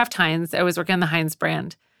was at Kraft Heinz, I was working on the Heinz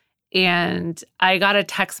brand, and I got a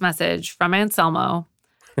text message from Anselmo,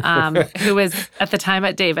 who was at the time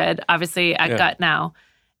at David, obviously at Gut now.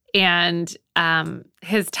 And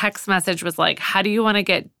his text message was like, how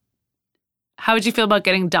would you feel about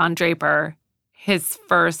getting Don Draper his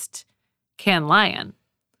first Cannes Lion?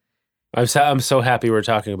 I'm so happy we're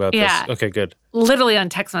talking about this. Okay, good. Literally on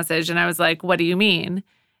text message. And I was like, what do you mean?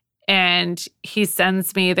 And he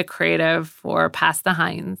sends me the creative for Past the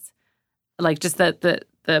Heinz, like just the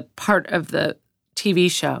part of the TV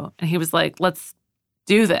show. And he was like, let's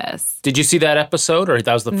do this. Did you see that episode, or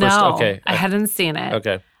that was the first? No, okay. I hadn't seen it.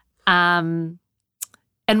 Okay. And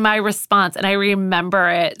my response, and I remember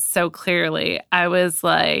it so clearly, I was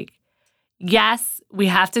like, yes, we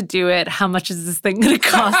have to do it. How much is this thing going to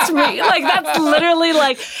cost me? Like, that's literally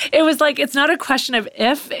it was like, it's not a question of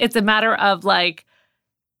if, it's a matter of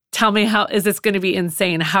tell me, how is this going to be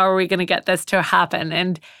insane? How are we going to get this to happen?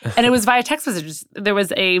 And it was via text messages. There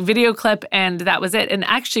was a video clip, and that was it. And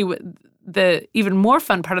actually, the even more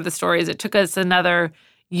fun part of the story is it took us another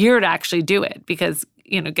year to actually do it because,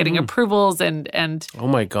 getting approvals and oh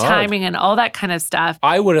my God, timing and all that kind of stuff.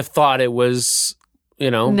 I would have thought it was,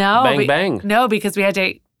 bang. No, because we had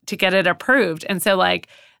to get it approved. And so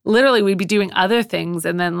literally we'd be doing other things,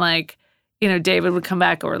 and then David would come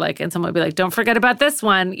back and someone would be like, don't forget about this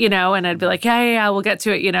one, and I'd be like, yeah, we'll get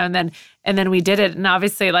to it, and then we did it. And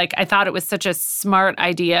obviously I thought it was such a smart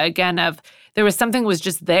idea, again, of there was something was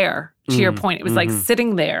just there, to your point. It was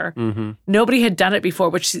sitting there. Mm-hmm. Nobody had done it before,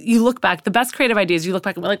 which you look back, the best creative ideas, you look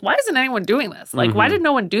back and be like, why isn't anyone doing this? Why did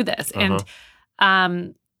no one do this? And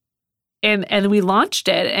we launched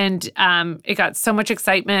it, and it got so much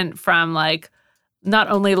excitement from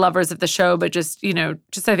not only lovers of the show, but just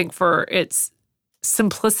I think for its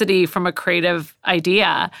simplicity from a creative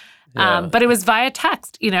idea. But it was via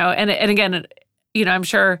text, and again, I'm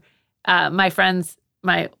sure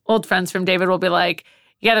my old friends from David will be like,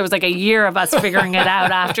 yeah, there was like a year of us figuring it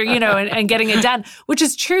out after, and getting it done, which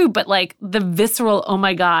is true. But like the visceral, oh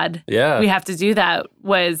my God, we have to do that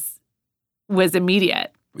was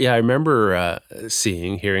immediate. Yeah, I remember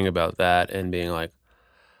hearing about that and being like,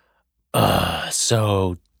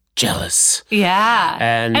 so jealous. Yeah.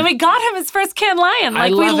 And we got him his first Cannes Lion.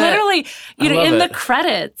 Like we literally, in the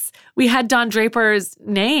credits, we had Don Draper's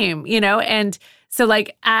name, and so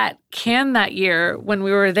like at Cannes that year when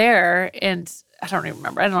we were there, and I don't even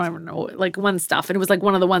remember. I don't even know, like one stuff. And it was like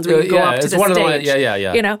one of the ones where you go up to the stage.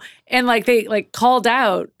 Yeah. And like they like called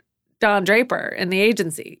out Don Draper in the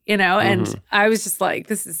agency, and I was just like,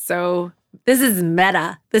 this is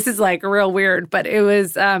meta. This is like real weird. But it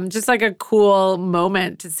was just like a cool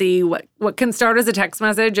moment to see what can start as a text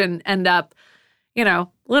message and end up,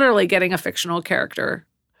 literally getting a fictional character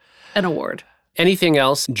an award. Anything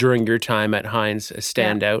else during your time at Heinz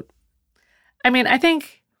stand out? I mean, I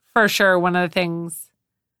think for sure one of the things,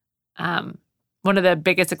 one of the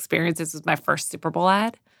biggest experiences was my first Super Bowl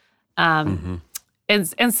ad. And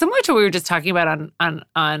similar to what we were just talking about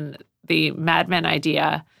on the Mad Men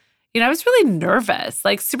idea, I was really nervous.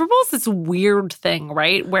 Like Super Bowl is this weird thing,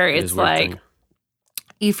 right? Where it's like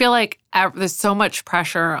you feel like there's so much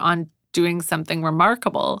pressure on doing something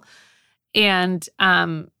remarkable. And,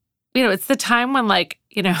 it's the time when like,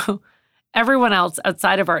 everyone else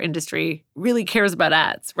outside of our industry really cares about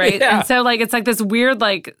ads, right? Yeah. And so like it's like this weird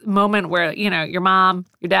like moment where, your mom,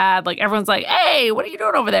 your dad, like everyone's like, hey, what are you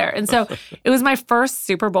doing over there? And so it was my first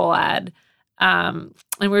Super Bowl ad. And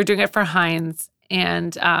we were doing it for Heinz.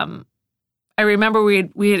 And I remember we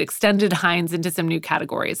had extended Heinz into some new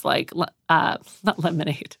categories, like not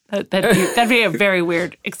lemonade. That'd be a very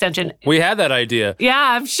weird extension. We had that idea. Yeah,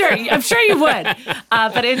 I'm sure you would.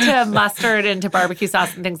 But into mustard, into barbecue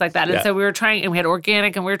sauce, and things like that. And so we were trying, and we had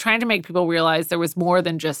organic, and we were trying to make people realize there was more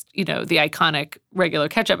than just the iconic regular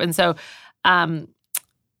ketchup. And so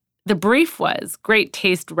the brief was great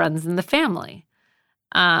taste runs in the family.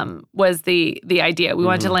 Was the idea. We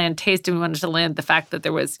wanted to land taste, and we wanted to land the fact that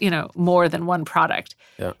there was, more than one product.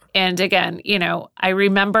 Yeah. And again, I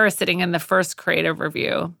remember sitting in the first creative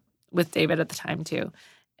review with David at the time too.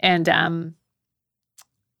 And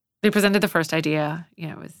they presented the first idea,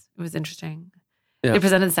 it was interesting. Yeah. They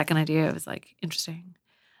presented the second idea, it was like interesting.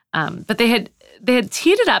 But they had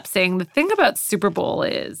teed it up saying the thing about Super Bowl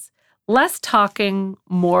is less talking,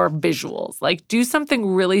 more visuals. Like do something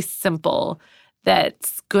really simple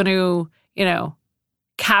that's going to,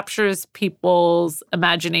 captures people's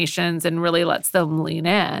imaginations and really lets them lean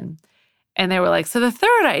in. And they were like, so the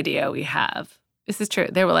third idea we have, this is true.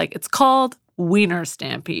 They were like, it's called Wiener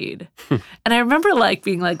Stampede. And I remember like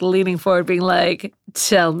being like leaning forward, being like,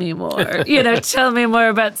 tell me more, tell me more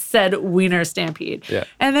about said Wiener Stampede. Yeah.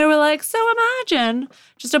 And they were like, so imagine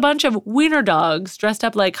just a bunch of wiener dogs dressed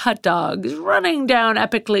up like hot dogs running down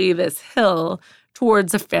epically this hill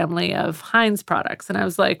towards a family of Heinz products. And I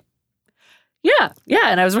was like, yeah.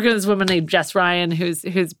 And I was working with this woman named Jess Ryan,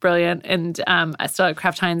 who's brilliant. And I still at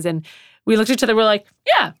Kraft Heinz. And we looked at each other, we're like,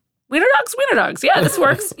 yeah, wiener dogs. Yeah, this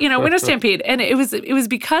works. Wiener Stampede. And it was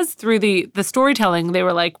because through the storytelling, they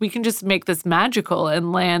were like, we can just make this magical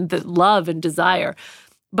and land the love and desire.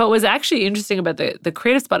 But what was actually interesting about the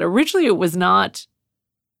creative spot, originally it was not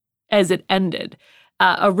as it ended.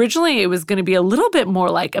 Originally, it was going to be a little bit more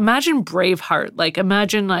like, imagine Braveheart, like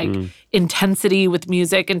imagine like intensity with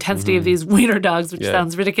music, intensity of these wiener dogs, which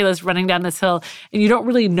sounds ridiculous, running down this hill, and you don't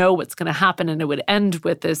really know what's going to happen, and it would end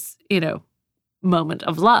with this, moment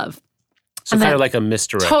of love. So kind of like a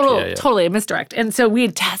misdirect. Totally a misdirect. And so we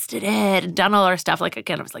had tested it and done all our stuff. Like,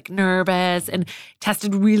 again, I was like nervous and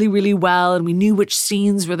tested really, really well. And we knew which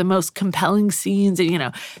scenes were the most compelling scenes.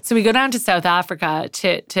 And, so we go down to South Africa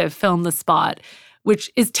to film the spot,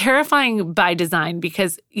 which is terrifying by design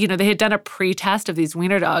because, they had done a pre-test of these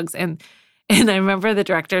wiener dogs. And I remember the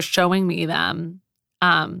director showing me them.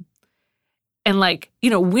 And like,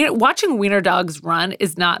 watching wiener dogs run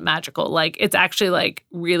is not magical. Like, it's actually like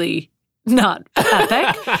really not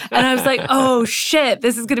epic. And I was like, oh shit,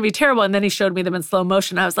 this is going to be terrible. And then he showed me them in slow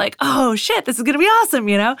motion. I was like, oh shit, this is going to be awesome,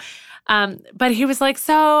 But he was like,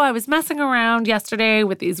 so I was messing around yesterday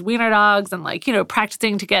with these wiener dogs and like,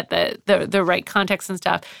 practicing to get the right context and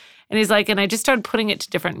stuff. And he's like, and I just started putting it to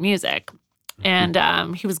different music.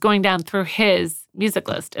 And he was going down through his music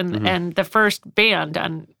list. And the first band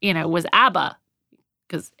on, was ABBA.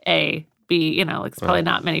 Because A, B, it's probably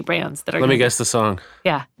not many bands that are. Let me guess the song.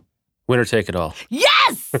 Yeah. Winner Take It All.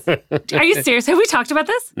 Yes! Are you serious? Have we talked about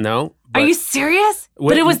this? No. Are you serious?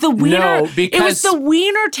 But it was the wiener. No, because... It was the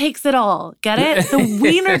wiener takes it all. Get it? The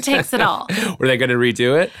wiener takes it all. Were they going to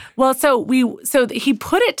redo it? Well, so he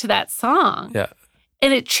put it to that song. Yeah.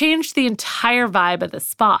 And it changed the entire vibe of the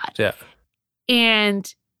spot. Yeah.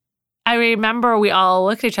 And I remember we all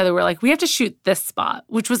looked at each other. We're like, we have to shoot this spot,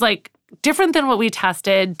 which was like different than what we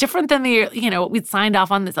tested, different than what we'd signed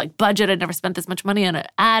off on, this like budget. I'd never spent this much money on an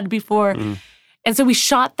ad before. And so we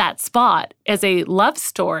shot that spot as a love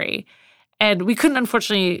story. And we couldn't,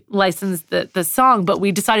 unfortunately, license the song, but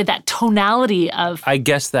we decided that tonality of... I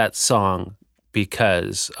guess that song,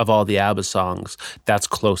 because of all the ABBA songs, that's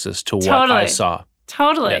closest to what I saw.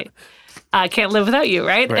 Totally. Yeah. Can't Live Without You,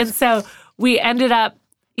 right? And so we ended up,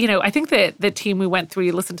 I think the team we went through,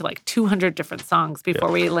 we listened to like 200 different songs before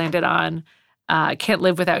we landed on Can't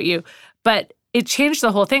Live Without You. But it changed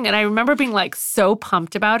the whole thing. And I remember being like so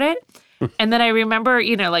pumped about it. And then I remember,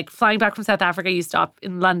 like flying back from South Africa, you stop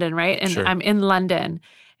in London, right? And I'm in London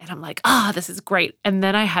and I'm like, this is great. And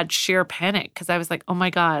then I had sheer panic because I was like, oh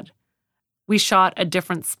my God, we shot a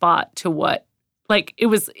different spot to what, like it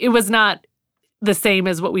was not the same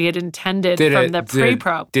as what we had intended from the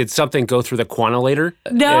pre-pro. Did something go through the quantilator?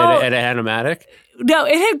 No. At Animatic? No,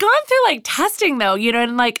 it had gone through like testing though,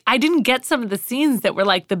 and like I didn't get some of the scenes that were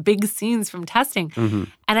like the big scenes from testing.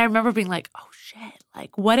 And I remember being like, oh shit,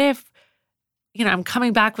 like what if, I'm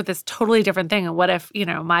coming back with this totally different thing. And what if,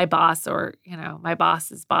 my boss or, my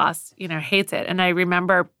boss's boss, hates it. And I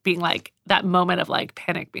remember being like that moment of like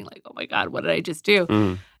panic, being like, oh my God, what did I just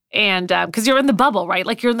do? And because you're in the bubble, right?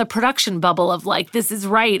 Like you're in the production bubble of like, this is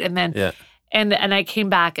right. And then, and I came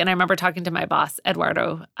back and I remember talking to my boss,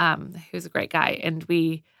 Eduardo, who's a great guy. And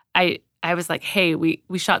I was like, hey, we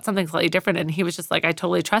shot something slightly different. And he was just like, I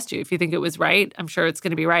totally trust you. If you think it was right, I'm sure it's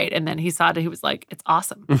going to be right. And then he saw it and he was like, it's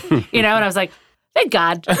awesome. And I was like, thank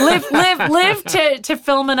God, live to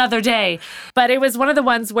film another day. But it was one of the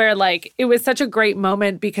ones where like, it was such a great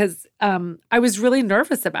moment because I was really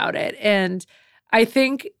nervous about it. And I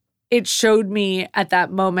think it showed me at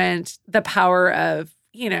that moment the power of,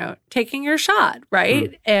 taking your shot,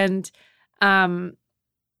 right? And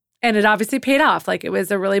it obviously paid off. Like it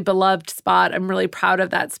was a really beloved spot. I'm really proud of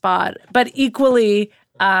that spot. But equally,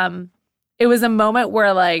 it was a moment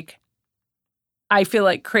where like, I feel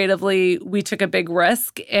like creatively we took a big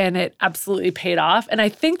risk and it absolutely paid off. And I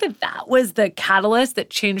think that was the catalyst that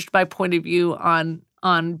changed my point of view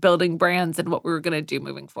on building brands and what we were going to do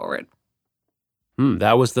moving forward.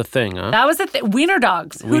 That was the thing, huh? That was the thing. Wiener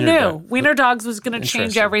Dogs. Who knew? Wiener Dogs was going to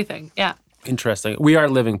change everything. Yeah. Interesting. We are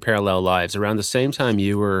living parallel lives. Around the same time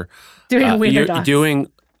you were doing Wiener Dogs.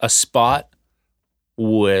 Doing a spot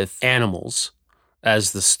with animals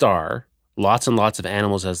as the star, lots and lots of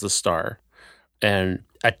animals as the star, and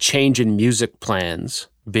a change in music plans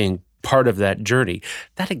being part of that journey.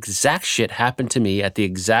 That exact shit happened to me at the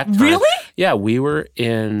exact time. Really? Yeah, we were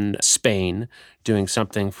in Spain doing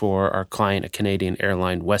something for our client, a Canadian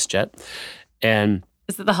airline, WestJet. And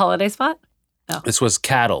is it the holiday spot? No. This was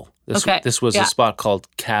Cattle. This was a spot called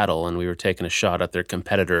Cattle, and we were taking a shot at their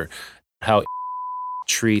competitor, how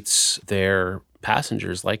treats their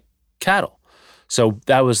passengers like cattle. So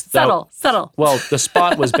that was... Subtle. Well, the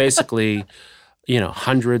spot was basically...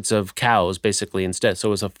 hundreds of cows basically instead. So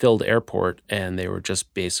it was a filled airport and they were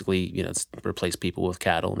just basically, replace people with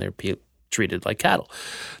cattle and they're treated like cattle.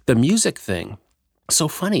 The music thing, so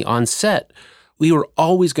funny. On set, we were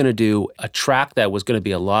always going to do a track that was going to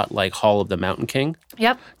be a lot like Hall of the Mountain King.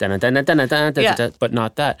 Yep. But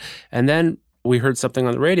not that. And then we heard something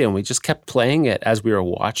on the radio and we just kept playing it as we were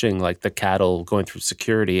watching like the cattle going through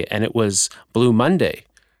security. And it was Blue Monday,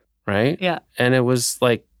 right? Yeah. And it was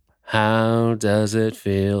like, how does it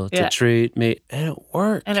feel to treat me? And it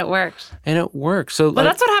worked. So but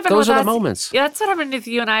that's what happened those with are us. The moments. Yeah, that's what happened with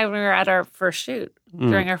you and I when we were at our first shoot,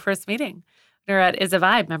 during our first meeting. We were at Is a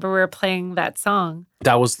Vibe. Remember we were playing that song?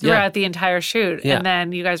 That was, throughout the entire shoot. Yeah. And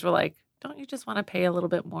then you guys were like, don't you just want to pay a little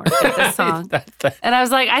bit more for this song? And I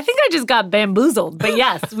was like, I think I just got bamboozled. But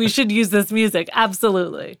yes, we should use this music.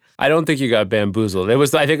 Absolutely. I don't think you got bamboozled.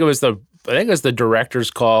 I think it was the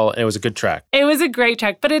director's call, and it was a good track. It was a great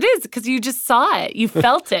track, but it is because you just saw it. You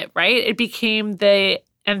felt it, right? It became the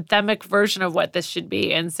anthemic version of what this should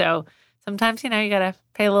be. And so sometimes, you got to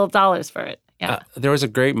pay a little dollars for it. Yeah. There was a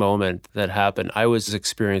great moment that happened. I was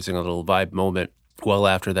experiencing a little vibe moment well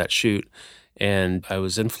after that shoot, and I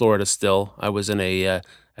was in Florida still. I was in a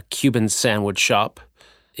Cuban sandwich shop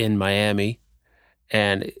in Miami,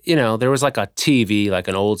 and, there was like a TV, like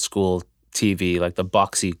an old school TV, like the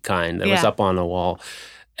boxy kind that was up on the wall.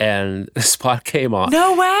 And the spot came on.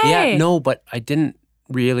 No way. Yeah, no, but I didn't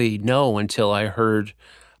really know until I heard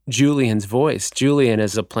Julian's voice. Julian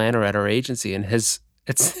is a planner at our agency, and it's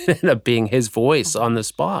ended up being his voice on the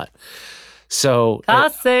spot. So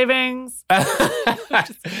Cost savings.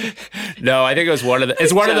 No, I think it was one of the.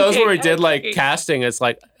 It's one of those where we did like casting. It's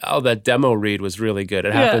like, oh, that demo read was really good.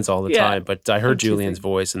 It happens all the time. But I heard Julian's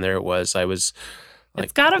voice, and there it was. I was like,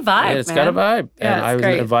 it's got a vibe. It's got a vibe, Yeah, and I was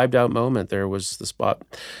in a vibed out moment. There was the spot.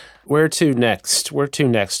 Where to next?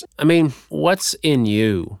 I mean, what's in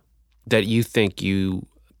you that you think you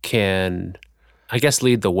can, I guess,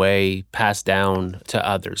 lead the way, pass down to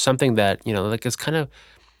others? Something that, like it's kind of,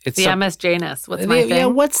 it's the MSJ-ness. What's my thing? Yeah,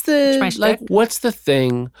 what's the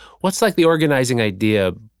thing? What's like the organizing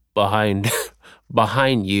idea behind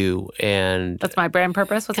you? And that's my brand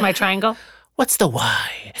purpose. What's my triangle? What's the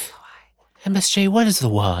why? MSJ, what is the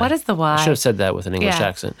why? What is the why? I should have said that with an English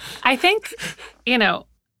accent. I think,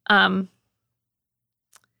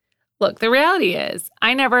 look, the reality is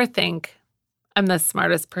I never think I'm the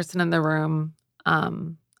smartest person in the room.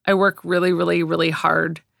 I work really, really, really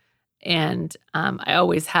hard. And I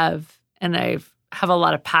always have, and I have a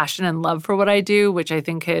lot of passion and love for what I do, which I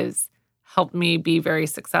think has helped me be very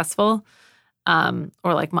successful, or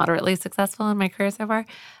like moderately successful in my career so far.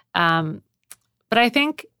 But I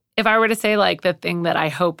think if I were to say like the thing that I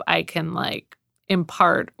hope I can like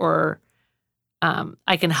impart or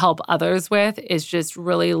I can help others with is just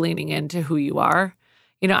really leaning into who you are.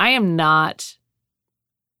 I am not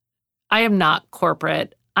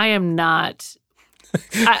corporate. I am not.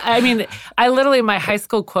 I mean, I literally, my high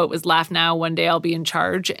school quote was "Laugh now, one day I'll be in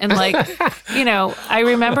charge." And like, I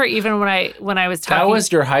remember even when I was talking. That was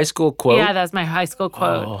your high school quote? Yeah, that was my high school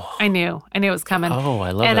quote. Oh. I knew it was coming. Oh,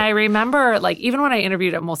 I love it. And I remember, like, even when I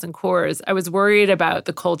interviewed at Molson Coors, I was worried about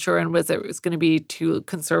the culture and was it was going to be too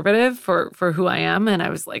conservative for who I am. And I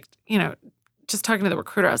was like, just talking to the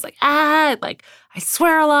recruiter, I was like, like I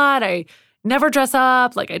swear a lot. I never dress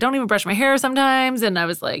up. Like, I don't even brush my hair sometimes. And I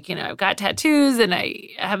was like, I've got tattoos and I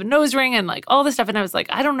have a nose ring and like all this stuff. And I was like,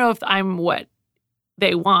 I don't know if I'm what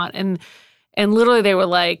they want. And literally they were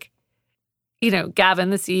like, Gavin,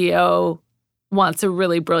 the CEO, wants a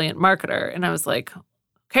really brilliant marketer. And I was like,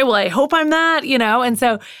 okay, well, I hope I'm that, And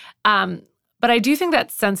so, but I do think that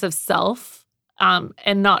sense of self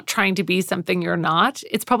and not trying to be something you're not,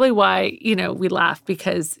 it's probably why, we laugh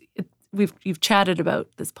because you've chatted about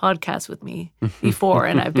this podcast with me before,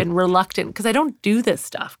 and I've been reluctant because I don't do this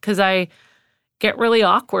stuff because I get really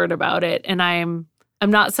awkward about it, and I'm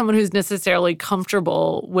not someone who's necessarily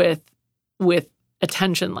comfortable with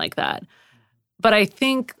attention like that. But I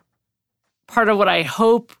think part of what I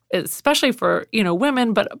hope, especially for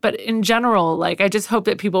women, but in general, like I just hope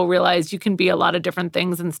that people realize you can be a lot of different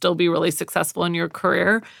things and still be really successful in your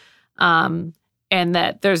career, and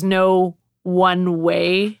that there's no one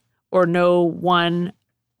way or no one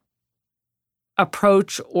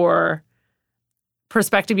approach or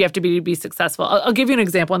perspective you have to be successful. I'll give you an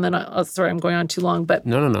example, and then sorry, I'm going on too long. But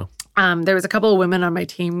No. There was a couple of women on my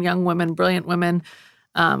team, young women, brilliant women,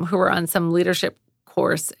 who were on some leadership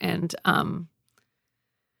course. And one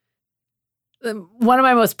of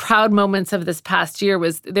my most proud moments of this past year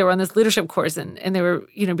was they were on this leadership course, and they were,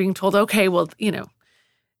 being told, okay, well,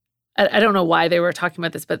 I don't know why they were talking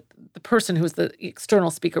about this, but the person who was the external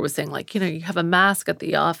speaker was saying, like, you have a mask at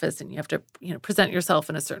the office and you have to, present yourself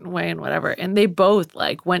in a certain way and whatever. And they both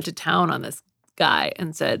like went to town on this guy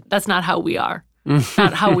and said, that's not how we are.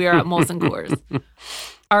 Not how we are at Molson Coors.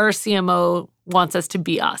 Our CMO wants us to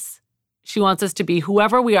be us. She wants us to be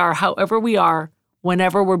whoever we are, however we are,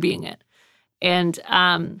 whenever we're being it. And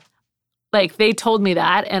like they told me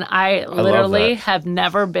that, and I literally have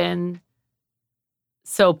never been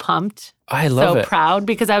so pumped, so proud,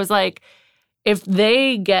 because I was like, if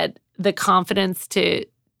they get the confidence to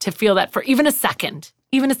feel that for even a second,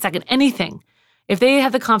 anything, if they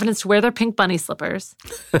have the confidence to wear their pink bunny slippers,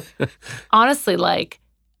 honestly, like,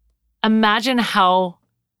 imagine how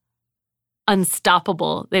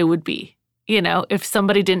unstoppable they would be, if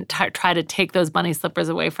somebody didn't try to take those bunny slippers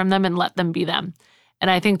away from them and let them be them.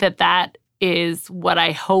 And I think that is what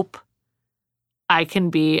I hope I can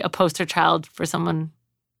be, a poster child for someone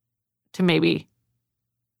to maybe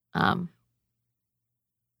to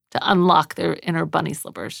unlock their inner bunny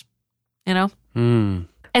slippers,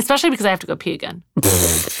 Especially because I have to go pee again.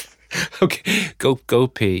 Okay, go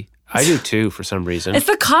pee. I do too for some reason. It's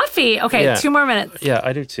the coffee. Okay, yeah. 2 more minutes. Yeah,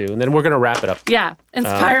 I do too. And then we're going to wrap it up. Yeah,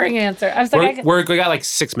 inspiring answer. I'm sorry. We got like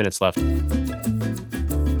 6 minutes left.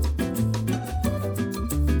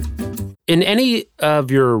 In any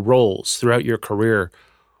of your roles throughout your career,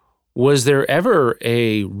 was there ever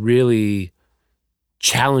a really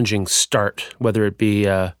challenging start, whether it be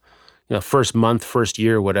first month, first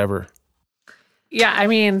year, whatever? Yeah, I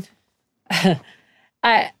mean,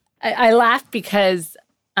 I laugh because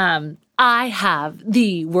I have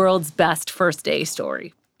the world's best first day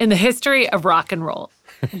story in the history of rock and roll.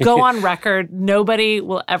 Go on record. Nobody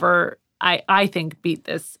will ever, I think, beat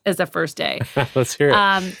this as a first day. Let's hear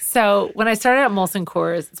it. So when I started at Molson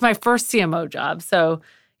Coors, it's my first CMO job. So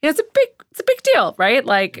it's a big deal, right?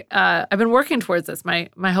 Like I've been working towards this my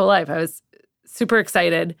whole life. I was super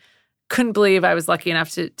excited. Couldn't believe I was lucky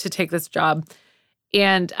enough to take this job.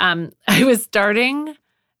 And I was starting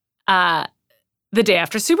the day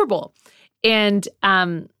after Super Bowl. And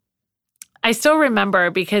I still remember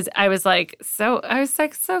because I was so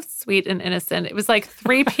sweet and innocent. It was like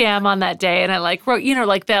 3 p.m. on that day. And I wrote,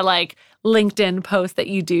 like the LinkedIn post that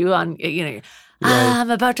you do on, I'm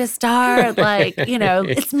about to start,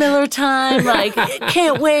 it's Miller time,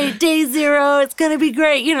 can't wait, day 0, it's going to be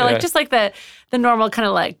great. Just like the normal kind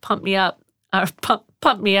of pump me up, or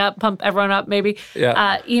pump me up, pump everyone up maybe,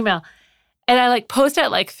 email. And I post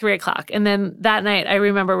at 3 o'clock. And then that night, I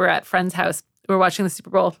remember we're at a friend's house. We're watching the Super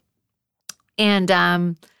Bowl. And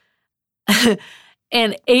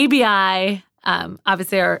and ABI,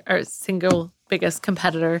 obviously our single biggest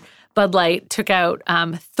competitor, Bud Light, took out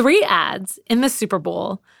 3 ads in the Super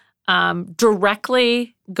Bowl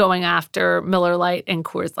directly going after Miller Lite and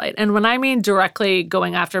Coors Light. And when I mean directly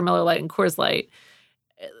going after Miller Lite and Coors Light,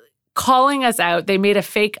 calling us out. They made a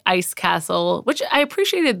fake ice castle, which I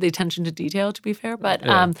appreciated the attention to detail, to be fair, but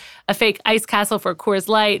a fake ice castle for Coors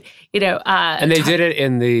Light, and they did it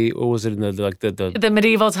in the, what was it, in the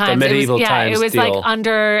medieval times. The medieval times it was deal.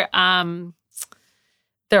 Under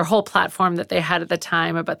their whole platform that they had at the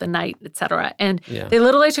time about the night, et cetera. And they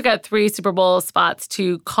literally took out 3 Super Bowl spots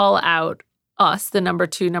to call out us, the number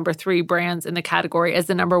 2, number 3 brands in the category, as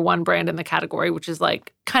the number 1 brand in the category, which is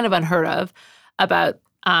kind of unheard of, about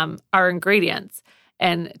our ingredients.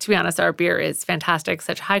 And to be honest, our beer is fantastic,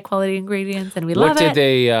 such high quality ingredients, and we love it. What did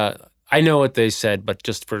they, I know what they said, but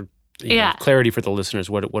just for clarity for the listeners,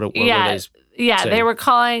 what were they saying?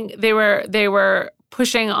 They were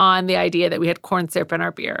pushing on the idea that we had corn syrup in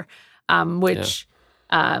our beer, which,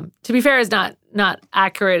 to be fair, is not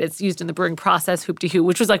accurate. It's used in the brewing process, hoop-de-hoo,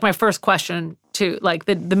 which was my first question to,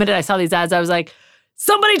 the minute I saw these ads, I was like,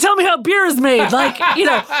 somebody tell me how beer is made.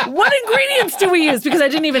 What ingredients do we use? Because I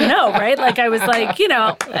didn't even know, right? I was I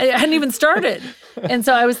hadn't even started. And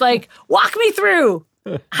so I was walk me through.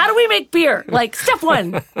 How do we make beer? Step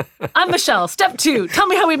 1, I'm Michelle. Step 2, tell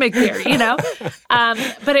me how we make beer,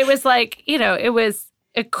 But it was it was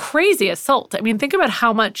a crazy assault. I mean, think about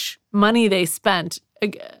how much money they spent,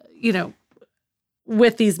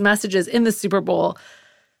 with these messages in the Super Bowl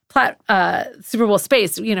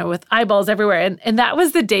space, with eyeballs everywhere. And that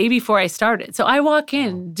was the day before I started. So I walk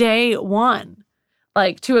in day 1,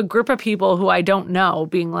 to a group of people who I don't know,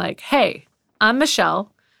 being hey, I'm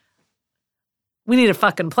Michelle. We need a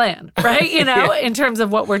fucking plan, right? In terms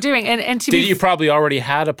of what we're doing. And you probably already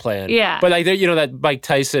had a plan. Yeah. But that Mike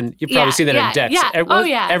Tyson, you've probably seen that in decks. Yeah.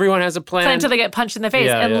 Everyone has a plan. Until they get punched in the face.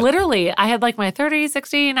 Literally, I had my 30,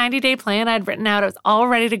 60, 90-day plan I'd written out. It was all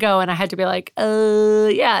ready to go. And I had to be I think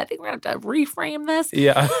we're going to have to reframe this.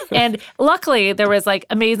 Yeah. And luckily, there was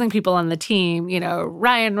amazing people on the team,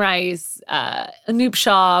 Ryan Rice, Anoop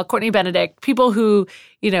Shaw, Courtney Benedict, people who,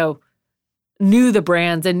 knew the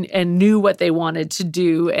brands and knew what they wanted to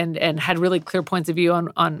do and had really clear points of view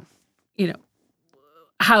on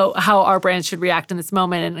how our brand should react in this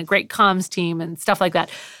moment, and a great comms team and stuff like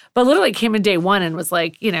that. But literally came in day 1 and was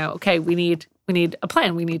okay, we need a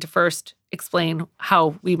plan. We need to first explain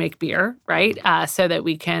how we make beer, right? So that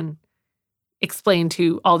we can explain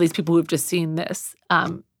to all these people who've just seen this,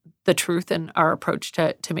 the truth and our approach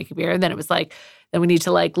to making beer. And then it was then we need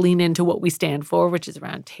to lean into what we stand for, which is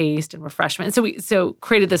around taste and refreshment. And so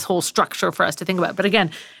created this whole structure for us to think about. But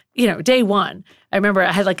again, day 1, I remember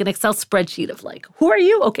I had an Excel spreadsheet of who are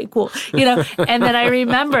you? Okay, cool. And then I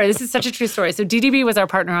remember, this is such a true story. So DDB was our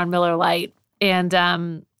partner on Miller Lite. And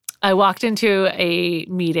I walked into a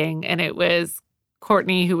meeting, and it was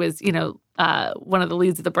Courtney, who was, one of the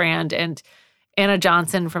leads of the brand, and Anna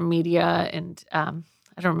Johnson from media, and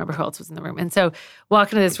I don't remember who else was in the room. And so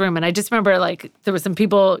walk into this room, and I just remember there were some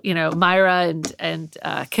people, Myra and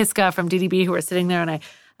Kiska from DDB who were sitting there, and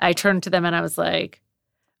I turned to them and I was like,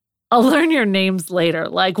 I'll learn your names later.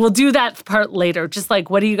 We'll do that part later. Just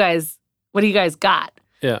what do you guys got?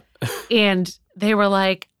 Yeah. And they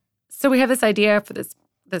were so we have this idea for this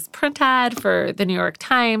print ad for the New York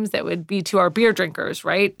Times that would be to our beer drinkers,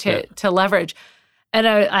 right? To leverage. And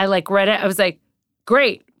I read it. I was like,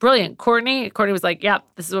 great. Brilliant. Courtney was like, yeah,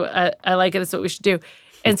 this is what I like it. This is what we should do.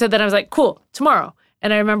 And so then I was like, cool, tomorrow.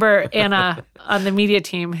 And I remember Anna on the media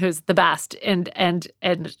team, who's the best, and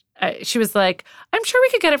she was like, "I'm sure we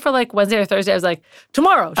could get it for like Wednesday or Thursday." I was like,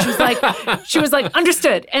 "Tomorrow." She was like,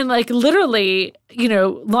 "Understood," and like literally,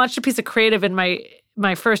 launched a piece of creative in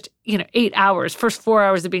my first 8 hours, first 4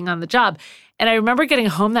 hours of being on the job. And I remember getting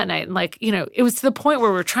home that night, and like it was to the point where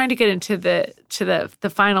we were trying to get into the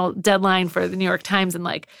final deadline for the New York Times, and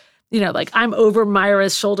like I'm over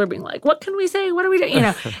Myra's shoulder being like, what can we say? What are we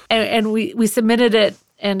doing? And we submitted it.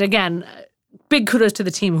 And again, big kudos to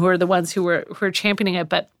the team who are the ones who were championing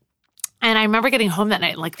it. And I remember getting home that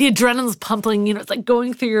night, and like the adrenaline's pumping, it's like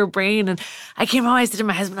going through your brain. And I came home, I said to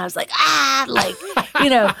my husband, I was like,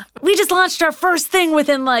 we just launched our first thing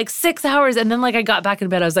within like 6 hours. And then like I got back in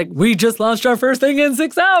bed, I was like, we just launched our first thing in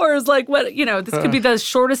 6 hours. Like what, this could be the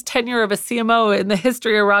shortest tenure of a CMO in the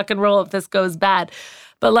history of rock and roll if this goes bad.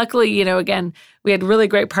 But luckily, again, we had really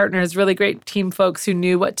great partners, really great team folks who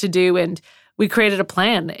knew what to do. And we created a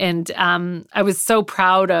plan. And I was so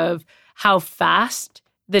proud of how fast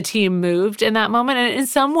the team moved in that moment. And in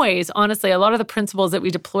some ways, honestly, a lot of the principles that we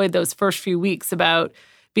deployed those first few weeks about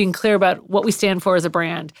being clear about what we stand for as a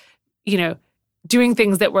brand, doing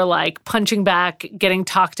things that were like punching back, getting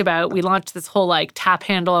talked about. We launched this whole like tap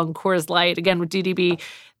handle on Coors Light, again with DDB,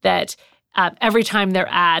 that every time their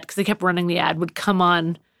ad, because they kept running the ad, would come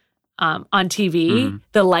on TV,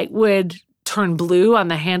 the light would turn blue on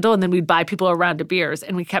the handle, and then we'd buy people a round of beers.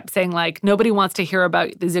 And we kept saying, like, nobody wants to hear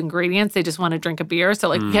about these ingredients. They just want to drink a beer. So,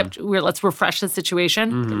 like, let's refresh the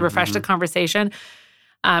situation, refresh the conversation.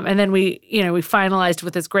 And then we finalized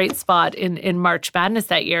with this great spot in March Madness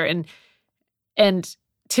that year. And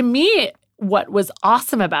to me, what was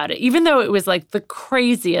awesome about it, even though it was like the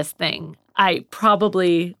craziest thing I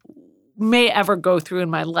probably may ever go through in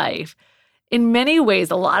my life, in many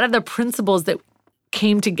ways, a lot of the principles that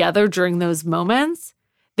came together during those moments,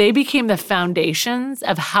 they became the foundations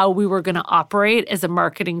of how we were going to operate as a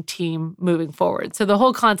marketing team moving forward. So the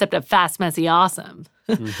whole concept of fast, messy, awesome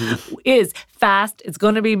is fast, it's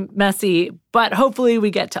going to be messy, but hopefully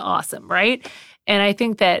we get to awesome, right? And I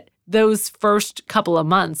think that those first couple of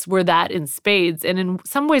months were that in spades. And in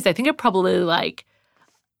some ways, I think it probably like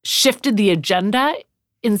shifted the agenda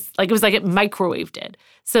it was like it microwaved it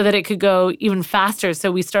so that it could go even faster.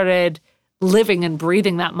 So we started living and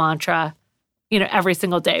breathing that mantra, every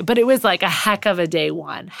single day. But it was like a heck of a day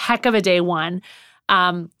one.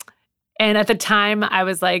 And at the time, I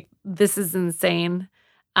was like, this is insane.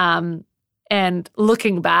 And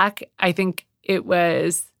looking back, I think it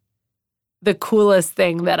was the coolest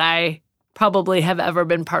thing that I probably have ever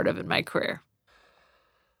been part of in my career.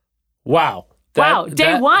 Wow.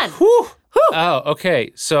 Day one. Whew. Oh,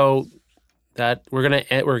 okay. So that we're gonna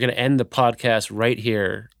end the podcast right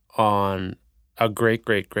here on a great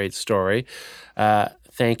story.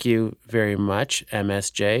 Thank you very much,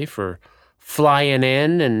 MSJ, for flying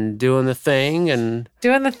in and doing the thing,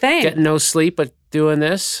 getting no sleep, but doing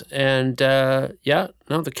this. And the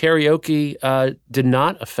karaoke did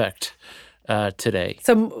not affect today.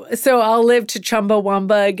 So I'll live to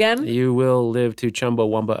Chumbawamba again? You will live to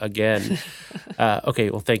Chumbawamba again. Okay,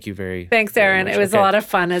 well, thank you Thanks, Aaron. Very much. It was a lot of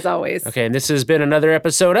fun, as always. Okay, and this has been another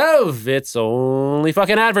episode of It's Only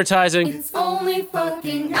Fucking Advertising. It's only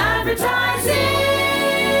fucking advertising.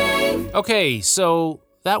 Okay, so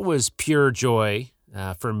that was pure joy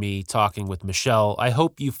for me talking with Michelle. I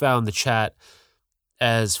hope you found the chat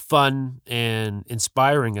as fun and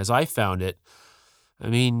inspiring as I found it. I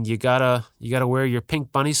mean, you gotta wear your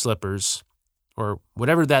pink bunny slippers or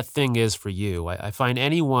whatever that thing is for you. I find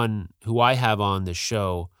anyone who I have on this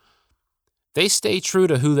show, they stay true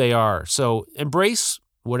to who they are. So embrace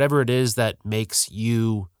whatever it is that makes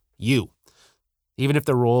you, you. Even if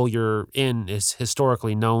the role you're in is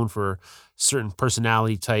historically known for certain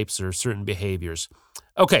personality types or certain behaviors.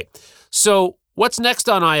 Okay, so what's next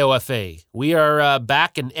on IOFA? We are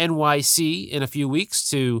back in NYC in a few weeks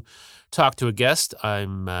to talk to a guest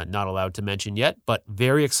I'm not allowed to mention yet, but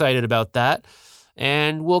very excited about that.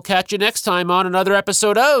 And we'll catch you next time on another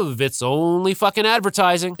episode of It's Only Fucking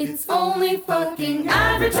Advertising. It's only fucking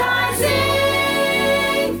advertising.